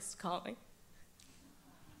the artist calling.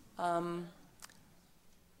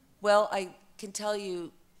 Well, I can tell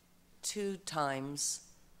you 2 times.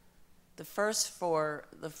 The first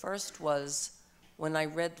was when I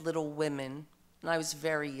read Little Women, and I was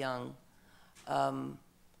very young.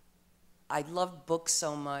 I love books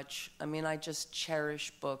so much. I mean, I just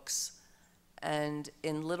cherish books. And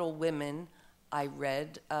in Little Women, I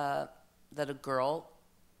read that a girl,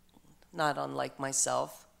 not unlike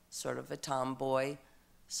myself, sort of a tomboy,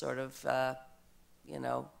 sort of, you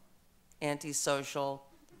know, antisocial,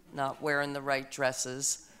 not wearing the right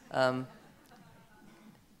dresses,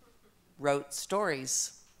 wrote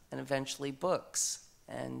stories and eventually books.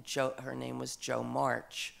 And her name was Jo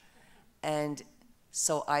March. And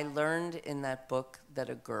so I learned in that book that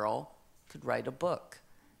a girl could write a book.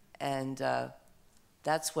 And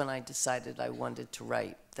that's when I decided I wanted to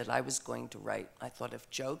write, that I was going to write. I thought if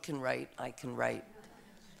Jo can write, I can write.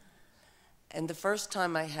 And the first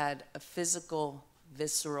time I had a physical,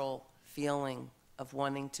 visceral feeling of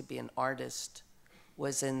wanting to be an artist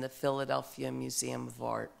was in the Philadelphia Museum of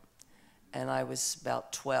Art. And I was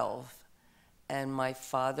about 12. And my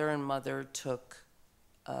father and mother took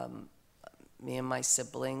me and my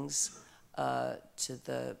siblings to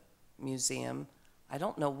the museum. I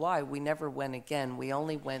don't know why. We never went again. We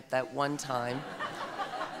only went that one time.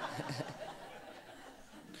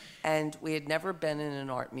 And we had never been in an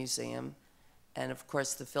art museum. And of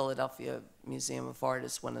course, the Philadelphia Museum of Art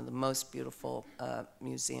is one of the most beautiful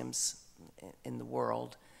museums in the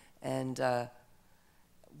world. And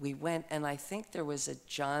we went, and I think there was a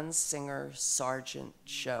John Singer Sargent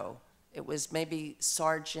show. It was maybe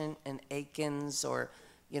Sargent and Akins, or,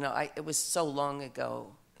 you know, it was so long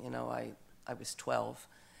ago, you know, I was 12.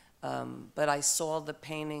 But I saw the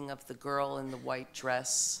painting of the girl in the white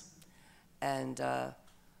dress, and,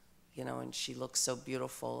 you know, and she looked so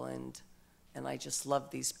beautiful, and I just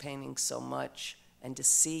loved these paintings so much. And to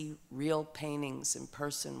see real paintings in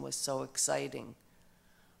person was so exciting.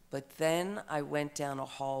 But then I went down a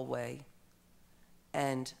hallway,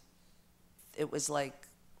 and it was like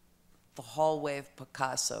the hallway of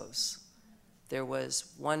Picassos. There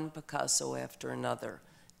was one Picasso after another,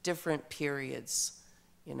 different periods.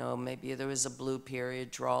 You know, maybe there was a blue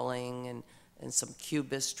period drawing and some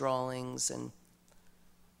cubist drawings, and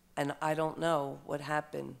I don't know what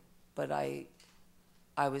happened, but I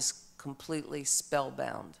was completely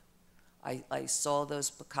spellbound. I saw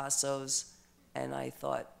those Picassos, and I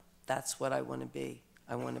thought, that's what I want to be.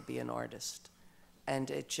 I want to be an artist. And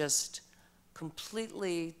it just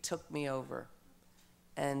completely took me over.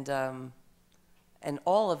 And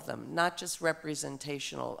all of them, not just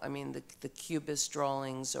representational. I mean, the cubist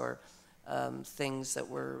drawings or things that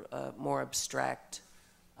were more abstract.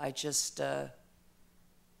 I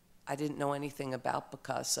didn't know anything about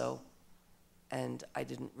Picasso, and I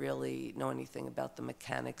didn't really know anything about the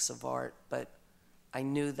mechanics of art, but I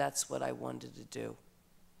knew that's what I wanted to do.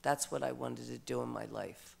 That's what I wanted to do in my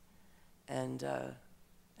life. And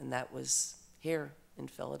that was here in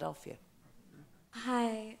Philadelphia.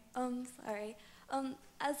 Hi, sorry.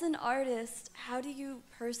 As an artist, how do you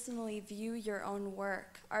personally view your own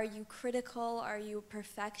work? Are you critical? Are you a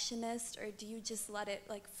perfectionist? Or do you just let it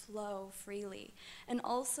like flow freely? And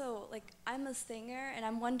also, like, I'm a singer, and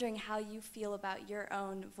I'm wondering how you feel about your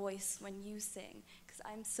own voice when you sing, because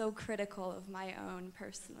I'm so critical of my own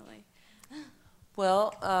personally.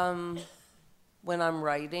 Well, when I'm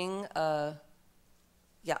writing,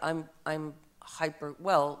 yeah, I'm hyper.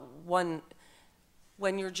 Well,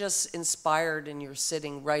 when you're just inspired and you're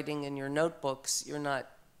sitting writing in your notebooks, you're not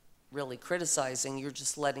really criticizing. You're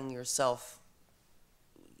just letting yourself,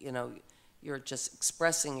 you're just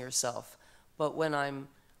expressing yourself. But when I'm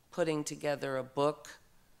putting together a book,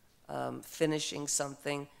 finishing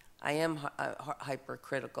something, I am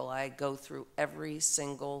hypercritical. I go through every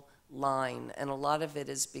single line, and a lot of it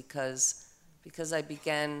is because I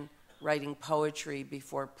began writing poetry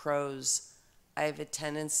before prose. I have a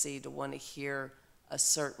tendency to want to hear a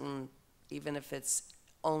certain, even if it's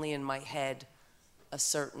only in my head, a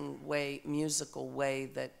certain way, musical way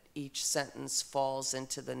that each sentence falls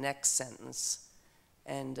into the next sentence.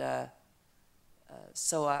 And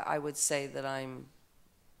so I would say that I'm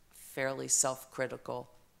fairly self-critical.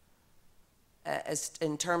 As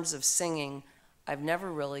in terms of singing, I've never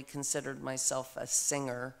really considered myself a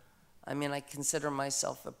singer. I mean, I consider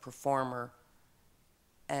myself a performer.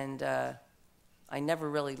 And I never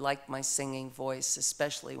really liked my singing voice,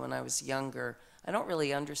 especially when I was younger. I don't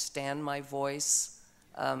really understand my voice.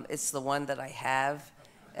 It's the one that I have.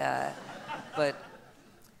 But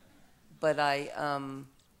I,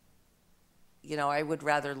 I would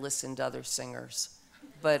rather listen to other singers.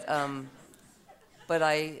 But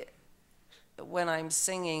when I'm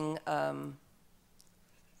singing,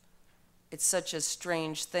 it's such a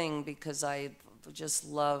strange thing because I just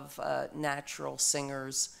love natural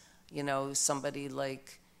singers. Somebody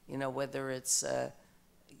like, whether it's,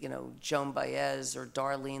 Joan Baez or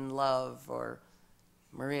Darlene Love or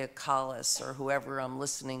Maria Callas or whoever I'm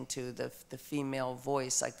listening to, the female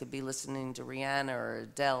voice. I could be listening to Rihanna or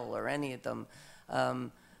Adele or any of them.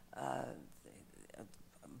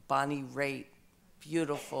 Bonnie Raitt,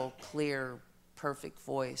 beautiful, clear, perfect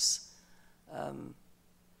voice.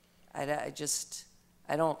 I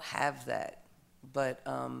don't have that, but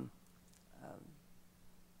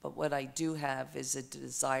what I do have is a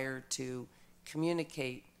desire to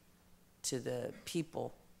communicate to the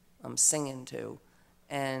people I'm singing to.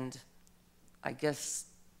 And I guess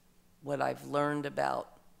what I've learned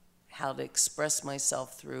about how to express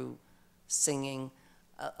myself through singing,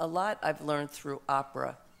 a lot I've learned through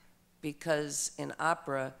opera, because in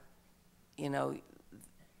opera, you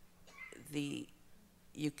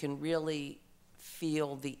can really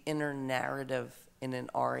feel the inner narrative in an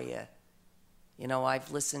aria. I've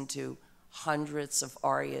listened to hundreds of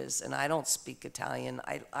arias, and I don't speak Italian.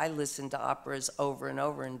 I listen to operas over and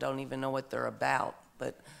over and don't even know what they're about,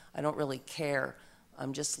 but I don't really care.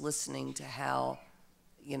 I'm just listening to how,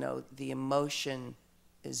 the emotion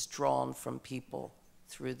is drawn from people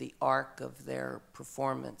through the arc of their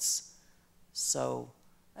performance. So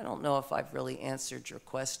I don't know if I've really answered your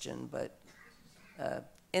question, but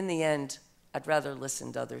in the end, I'd rather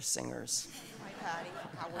listen to other singers. Hi, Patti.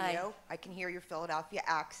 How are Hi. you? I can hear your Philadelphia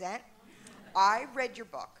accent. I read your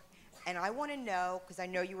book, and I want to know, because I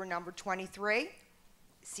know you were number 23,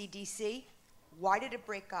 CDC, why did it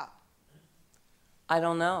break up? I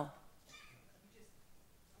don't know.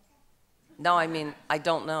 No, I mean, I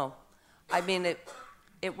don't know. I mean,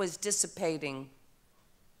 it was dissipating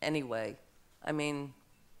anyway. I mean,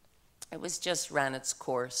 it was just ran its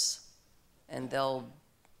course, and they'll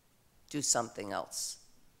do something else,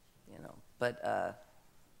 But,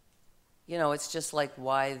 it's just like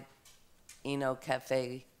why,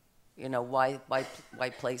 cafe, why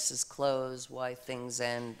places close, why things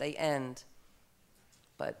end. They end.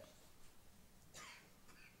 But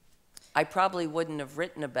I probably wouldn't have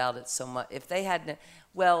written about it so much if they hadn't.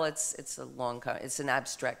 Well, it's an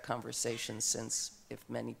abstract conversation, since if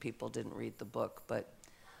many people didn't read the book, but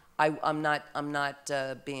I'm not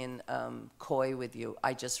being coy with you.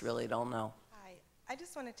 I just really don't know. Hi, I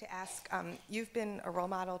just wanted to ask, you've been a role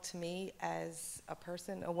model to me as a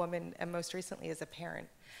person, a woman, and most recently as a parent.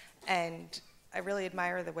 And I really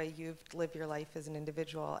admire the way you've lived your life as an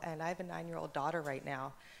individual. And I have a 9-year-old daughter right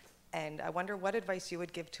now. And I wonder what advice you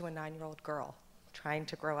would give to a 9-year-old girl trying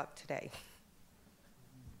to grow up today.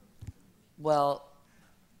 Well,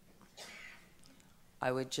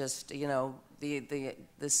 I would just, the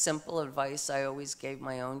simple advice I always gave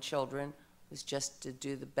my own children was just to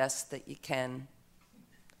do the best that you can,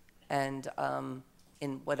 and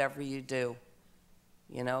in whatever you do.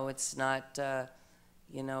 It's not,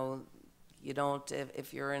 You don't,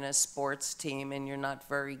 if you're in a sports team and you're not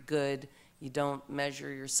very good, you don't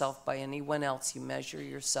measure yourself by anyone else. You measure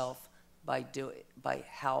yourself by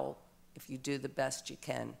how, if you do the best you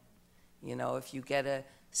can. You know, if you get a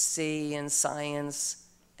C in science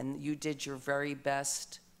and you did your very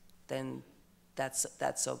best, then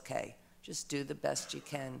that's okay. Just do the best you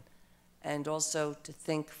can. And also to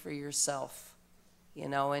think for yourself, you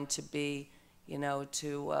know, and to be, you know,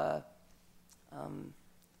 to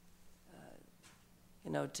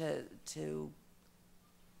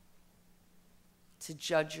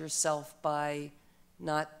judge yourself by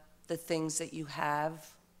not the things that you have,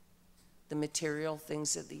 the material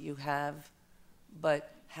things that you have,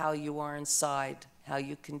 but how you are inside, how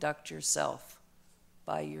you conduct yourself,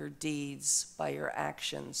 by your deeds, by your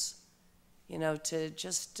actions. You know, to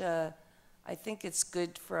just, I think it's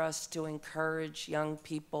good for us to encourage young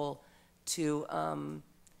people to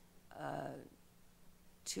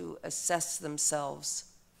assess themselves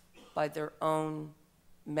by their own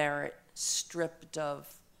merit, stripped of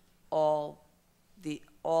all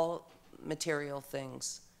material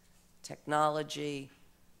things, technology,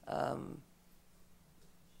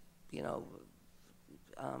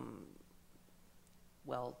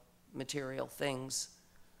 material things.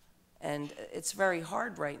 And it's very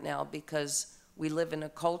hard right now because we live in a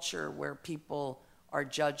culture where people are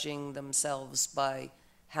judging themselves by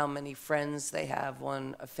how many friends they have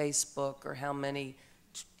on a Facebook, or how many,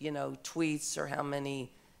 tweets, or how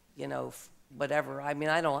many, whatever. I mean,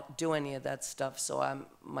 I don't do any of that stuff, so I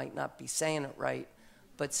might not be saying it right,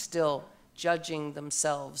 but still judging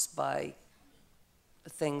themselves by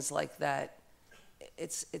things like that.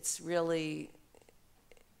 It's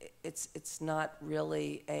not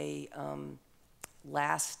really a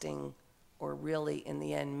lasting or really, in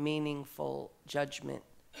the end, meaningful judgment.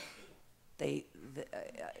 I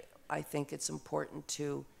think it's important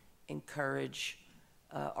to encourage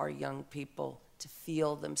our young people to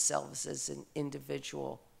feel themselves as an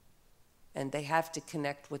individual. And they have to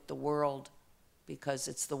connect with the world because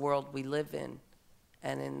it's the world we live in.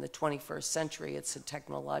 And in the 21st century, it's a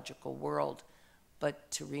technological world. But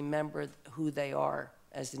to remember who they are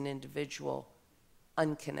as an individual,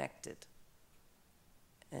 unconnected.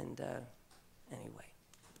 And anyway,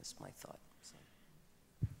 that's my thought. So.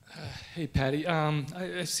 Hey, Patti.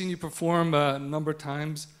 I've seen you perform a number of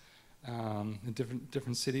times in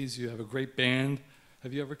different cities. You have a great band.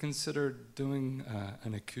 Have you ever considered doing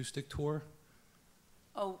an acoustic tour?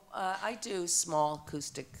 Oh, I do small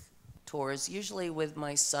acoustic tours, usually with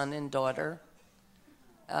my son and daughter.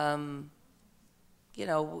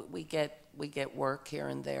 We get work here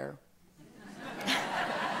and there.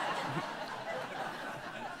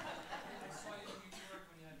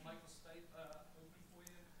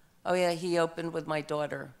 Oh yeah, he opened with my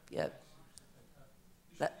daughter. Yeah.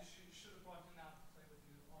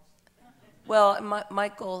 Well,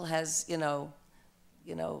 Michael has,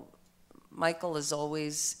 Michael is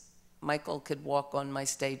always, Michael could walk on my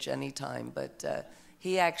stage anytime, but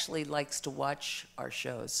he actually likes to watch our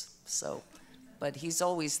shows. So, but he's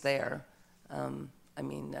always there. I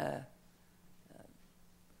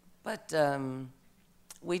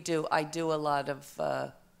do a lot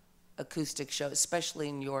of acoustic shows, especially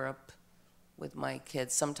in Europe with my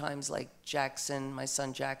kids. Sometimes like Jackson, my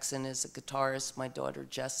son Jackson is a guitarist, my daughter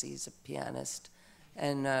Jessie is a pianist.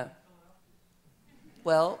 And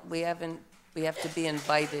we have to be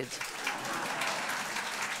invited.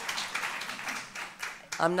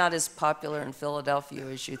 I'm not as popular in Philadelphia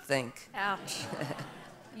as you think. Ouch.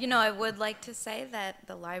 I would like to say that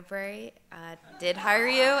the library did hire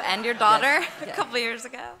you and your daughter a couple years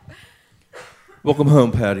ago. Welcome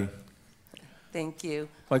home, Patti. Thank you.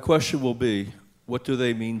 My question will be, what do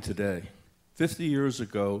they mean today? 50 years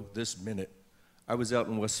ago, this minute, I was out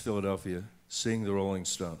in West Philadelphia seeing the Rolling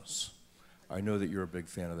Stones. I know that you're a big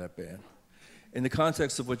fan of that band. In the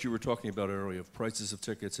context of what you were talking about earlier, of prices of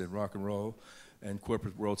tickets and rock and roll and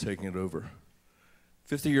corporate world taking it over,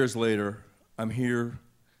 50 years later, I'm here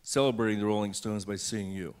celebrating the Rolling Stones by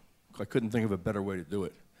seeing you. I couldn't think of a better way to do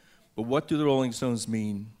it. But what do the Rolling Stones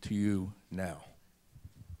mean to you now?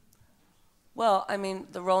 Well,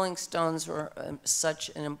 the Rolling Stones were such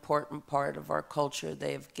an important part of our culture.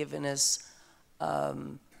 They have given us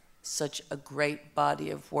such a great body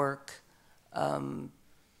of work. They've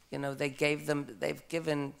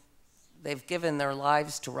given their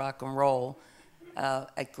lives to rock and roll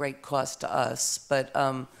at great cost to us, but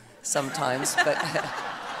sometimes,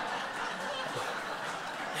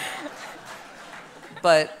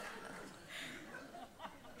 but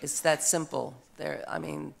it's that simple. They're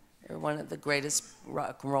one of the greatest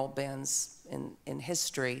rock and roll bands in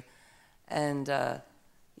history. And,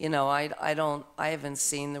 you know, I haven't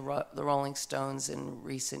seen the Rolling Stones in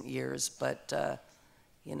recent years, but,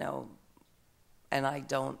 you know, and I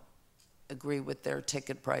don't agree with their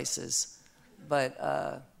ticket prices,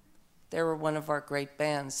 but they were one of our great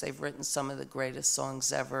bands. They've written some of the greatest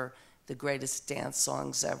songs ever, the greatest dance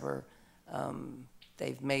songs ever.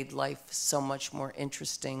 They've made life so much more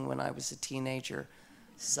interesting when I was a teenager.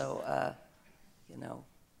 So, you know,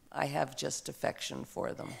 I have just affection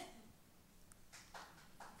for them.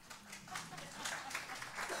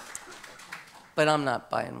 But I'm not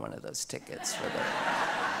buying one of those tickets for them.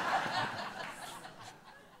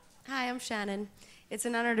 Hi, I'm Shannon. It's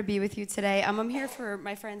an honor to be with you today. I'm here for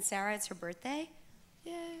my friend Sarah. It's her birthday.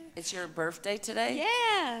 Yeah. It's your birthday today?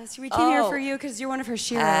 Yeah. So we came here for you because you're one of her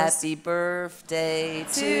shearers. Happy birthday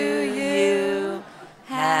to you.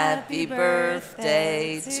 Happy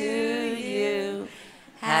birthday to you.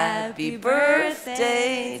 Happy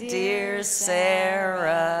birthday, dear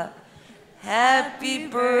Sarah. Happy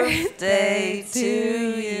birthday to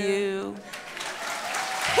you.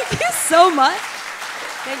 Thank you so much.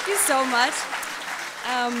 Thank you so much.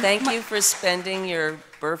 Thank you for spending your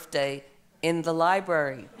birthday in the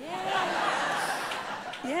library.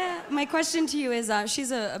 Yeah. My question to you is, she's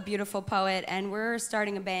a beautiful poet, and we're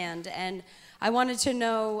starting a band, and I wanted to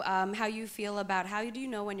know how you feel about how do you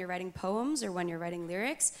know when you're writing poems or when you're writing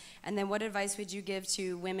lyrics, and then what advice would you give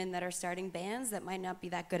to women that are starting bands that might not be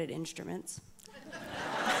that good at instruments?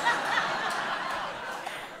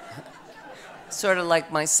 Sort of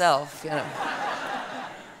like myself, you know.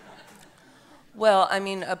 Well, I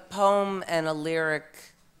mean, a poem and a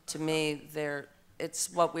lyric, to me,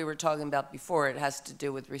 it's what we were talking about before. It has to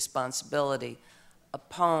do with responsibility. A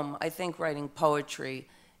poem, I think writing poetry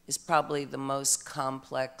is probably the most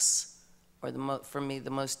complex, or for me, the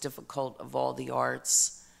most difficult of all the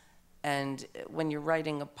arts. And when you're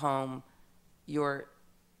writing a poem, your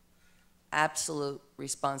absolute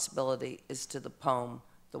responsibility is to the poem,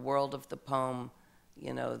 the world of the poem,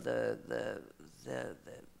 you know, the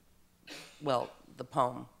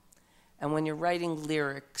poem. And when you're writing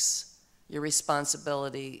lyrics, your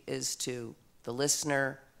responsibility is to the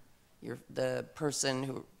listener, the person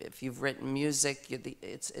who, if you've written music,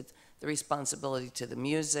 it's the responsibility to the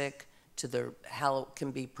music, to how it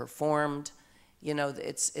can be performed. You know,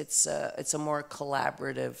 it's a more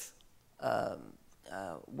collaborative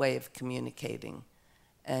way of communicating.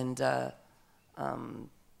 And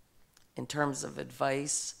in terms of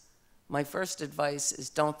advice, my first advice is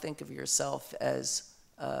don't think of yourself as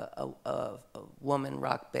a woman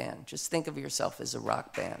rock band. Just think of yourself as a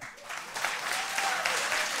rock band.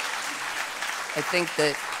 I think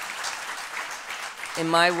that in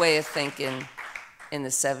my way of thinking in the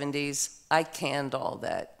 70s, I canned all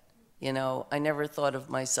that. You know, I never thought of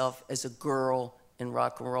myself as a girl in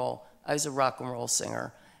rock and roll. I was a rock and roll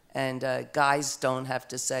singer. And guys don't have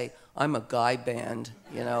to say, I'm a guy band,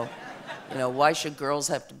 you know. You know, why should girls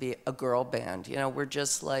have to be a girl band? You know, we're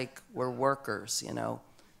just like, we're workers, you know.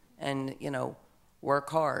 And, you know, work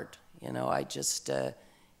hard. You know, I just,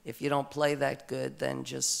 if you don't play that good, then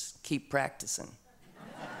just keep practicing.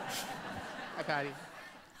 Hi, Patti.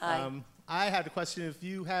 Hi. I had a question if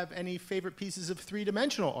you have any favorite pieces of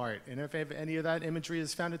three-dimensional art, and if any of that imagery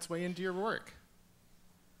has found its way into your work.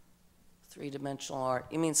 Three-dimensional art.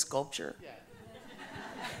 You mean sculpture? Yeah.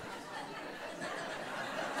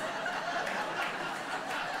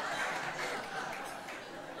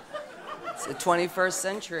 It's the 21st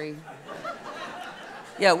century.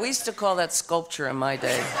 Yeah, we used to call that sculpture in my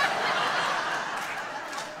day.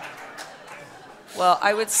 Well,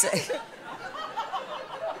 I would say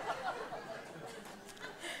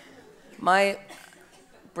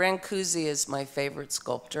Brancusi is my favorite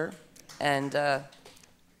sculptor, and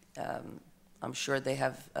I'm sure they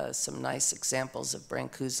have some nice examples of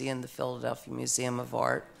Brancusi in the Philadelphia Museum of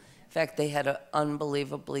Art. In fact, they had an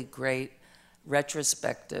unbelievably great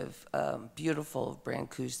retrospective, beautiful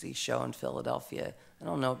Brancusi show in Philadelphia. I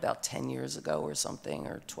don't know, about 10 years ago or something,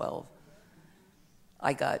 or 12.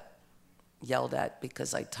 I got yelled at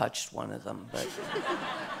because I touched one of them, but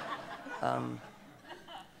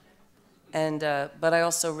but I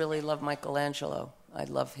also really love Michelangelo. I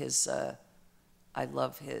love his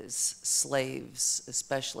slaves,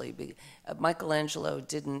 especially. Michelangelo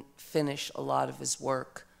didn't finish a lot of his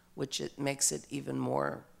work, which makes it even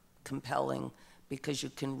more compelling because you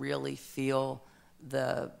can really feel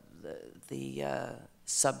the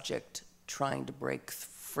subject trying to break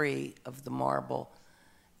free of the marble,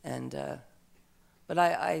 and but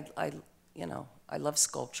I you know, I love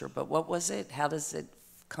sculpture. But what was it? How does it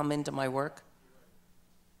come into my work?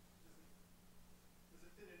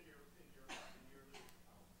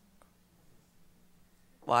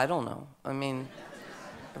 Well, I don't know. I mean,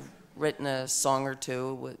 I've written a song or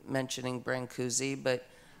two mentioning Brancusi, but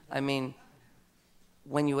I mean,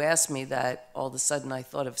 when you asked me that, all of a sudden I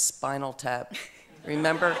thought of Spinal Tap.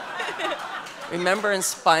 Remember in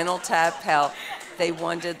Spinal Tap how they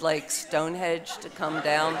wanted like Stonehenge to come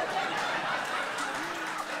down?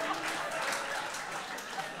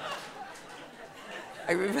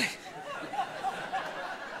 I remember.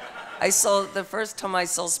 The first time I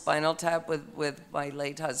saw Spinal Tap with my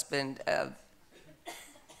late husband,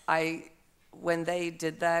 when they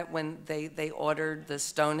did that, when they ordered the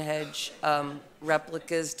Stonehenge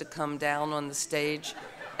replicas to come down on the stage,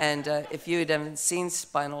 and if you had seen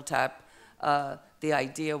Spinal Tap, the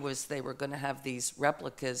idea was they were going to have these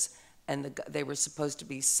replicas, and they were supposed to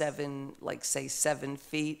be 7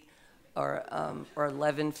 feet or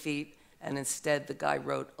 11 feet, and instead the guy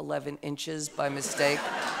wrote 11 inches by mistake.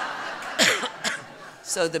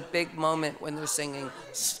 So the big moment when they're singing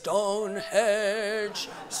Stonehenge,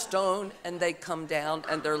 Stone, and they come down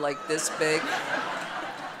and they're like this big.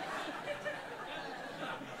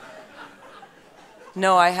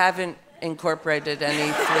 No, I haven't incorporated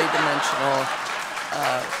any three-dimensional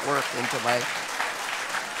work into my...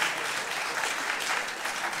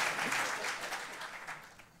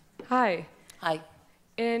 Hi. Hi.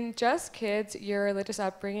 In Just Kids, your religious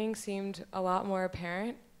upbringing seemed a lot more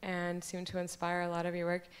apparent and seemed to inspire a lot of your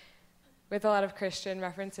work with a lot of Christian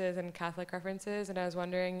references and Catholic references, and I was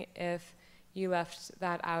wondering if you left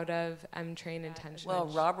that out of M-Train intentionally. Well,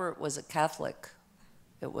 Robert was a Catholic.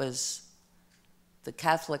 It was, the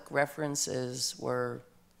Catholic references were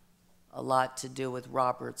a lot to do with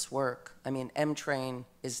Robert's work. I mean, M-Train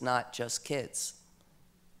is not just kids.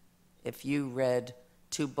 If you read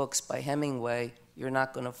 2 books by Hemingway, you're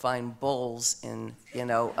not going to find bulls in,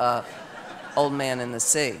 Old Man in the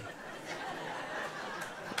Sea.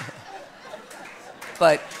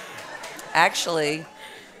 But actually,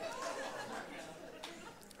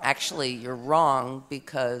 you're wrong,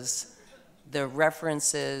 because the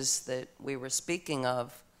references that we were speaking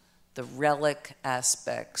of, the relic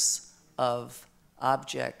aspects of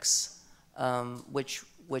objects, which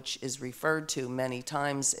is referred to many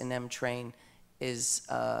times in M-Train, is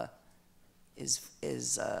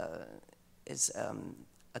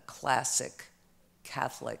a classic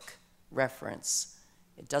Catholic reference.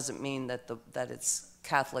 It doesn't mean that it's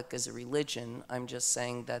Catholic as a religion. I'm just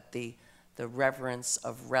saying that the reverence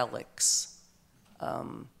of relics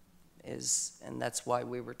is, and that's why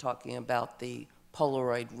we were talking about the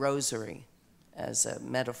Polaroid rosary as a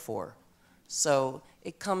metaphor. So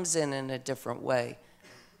it comes in a different way.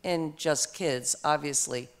 In Just Kids,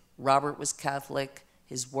 obviously, Robert was Catholic.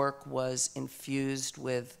 His work was infused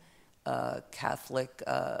with Catholic,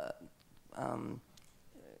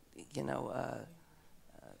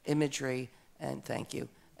 imagery, and thank you.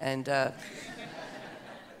 And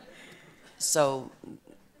so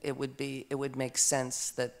it would make sense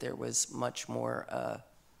that there was much more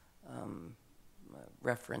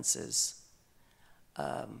references.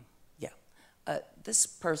 This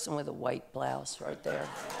person with a white blouse right there.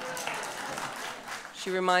 She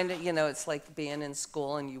reminded, it's like being in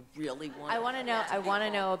school and you really want. I want to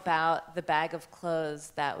know about the bag of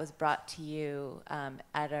clothes that was brought to you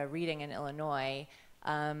at a reading in Illinois,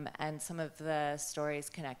 and some of the stories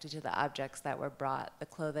connected to the objects that were brought, the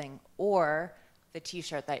clothing or the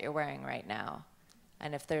T-shirt that you're wearing right now,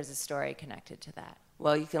 and if there's a story connected to that.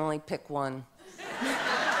 Well, you can only pick one.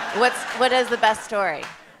 What is the best story?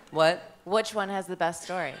 What? Which one has the best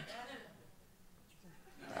story?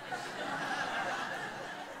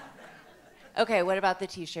 Okay, what about the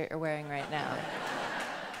T-shirt you're wearing right now?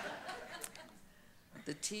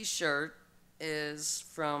 The T-shirt is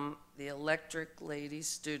from the Electric Lady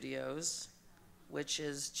Studios, which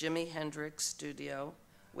is Jimi Hendrix studio,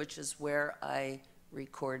 which is where I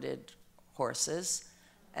recorded Horses.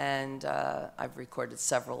 And I've recorded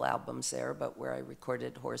several albums there, but where I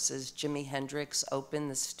recorded Horses. Jimi Hendrix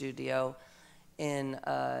opened the studio in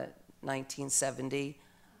 1970,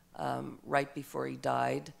 right before he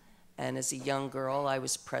died. And as a young girl, I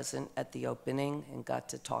was present at the opening and got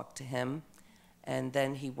to talk to him. And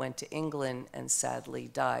then he went to England and sadly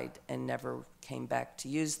died and never came back to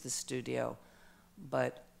use the studio.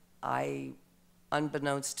 But I,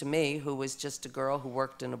 unbeknownst to me, who was just a girl who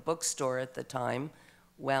worked in a bookstore at the time,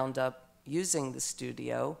 wound up using the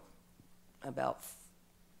studio about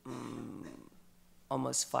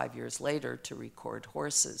almost 5 years later to record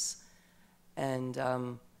Horses. And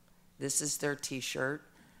this is their T-shirt.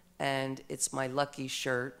 And it's my lucky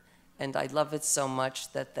shirt, and I love it so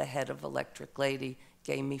much that the head of Electric Lady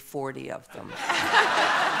gave me 40 of them.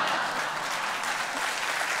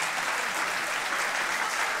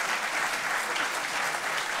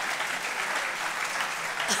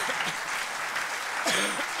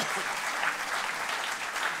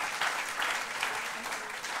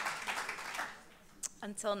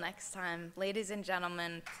 until next time, ladies and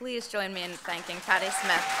gentlemen, please join me in thanking Patti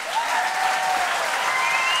Smith.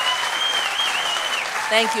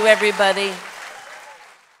 Thank you, everybody.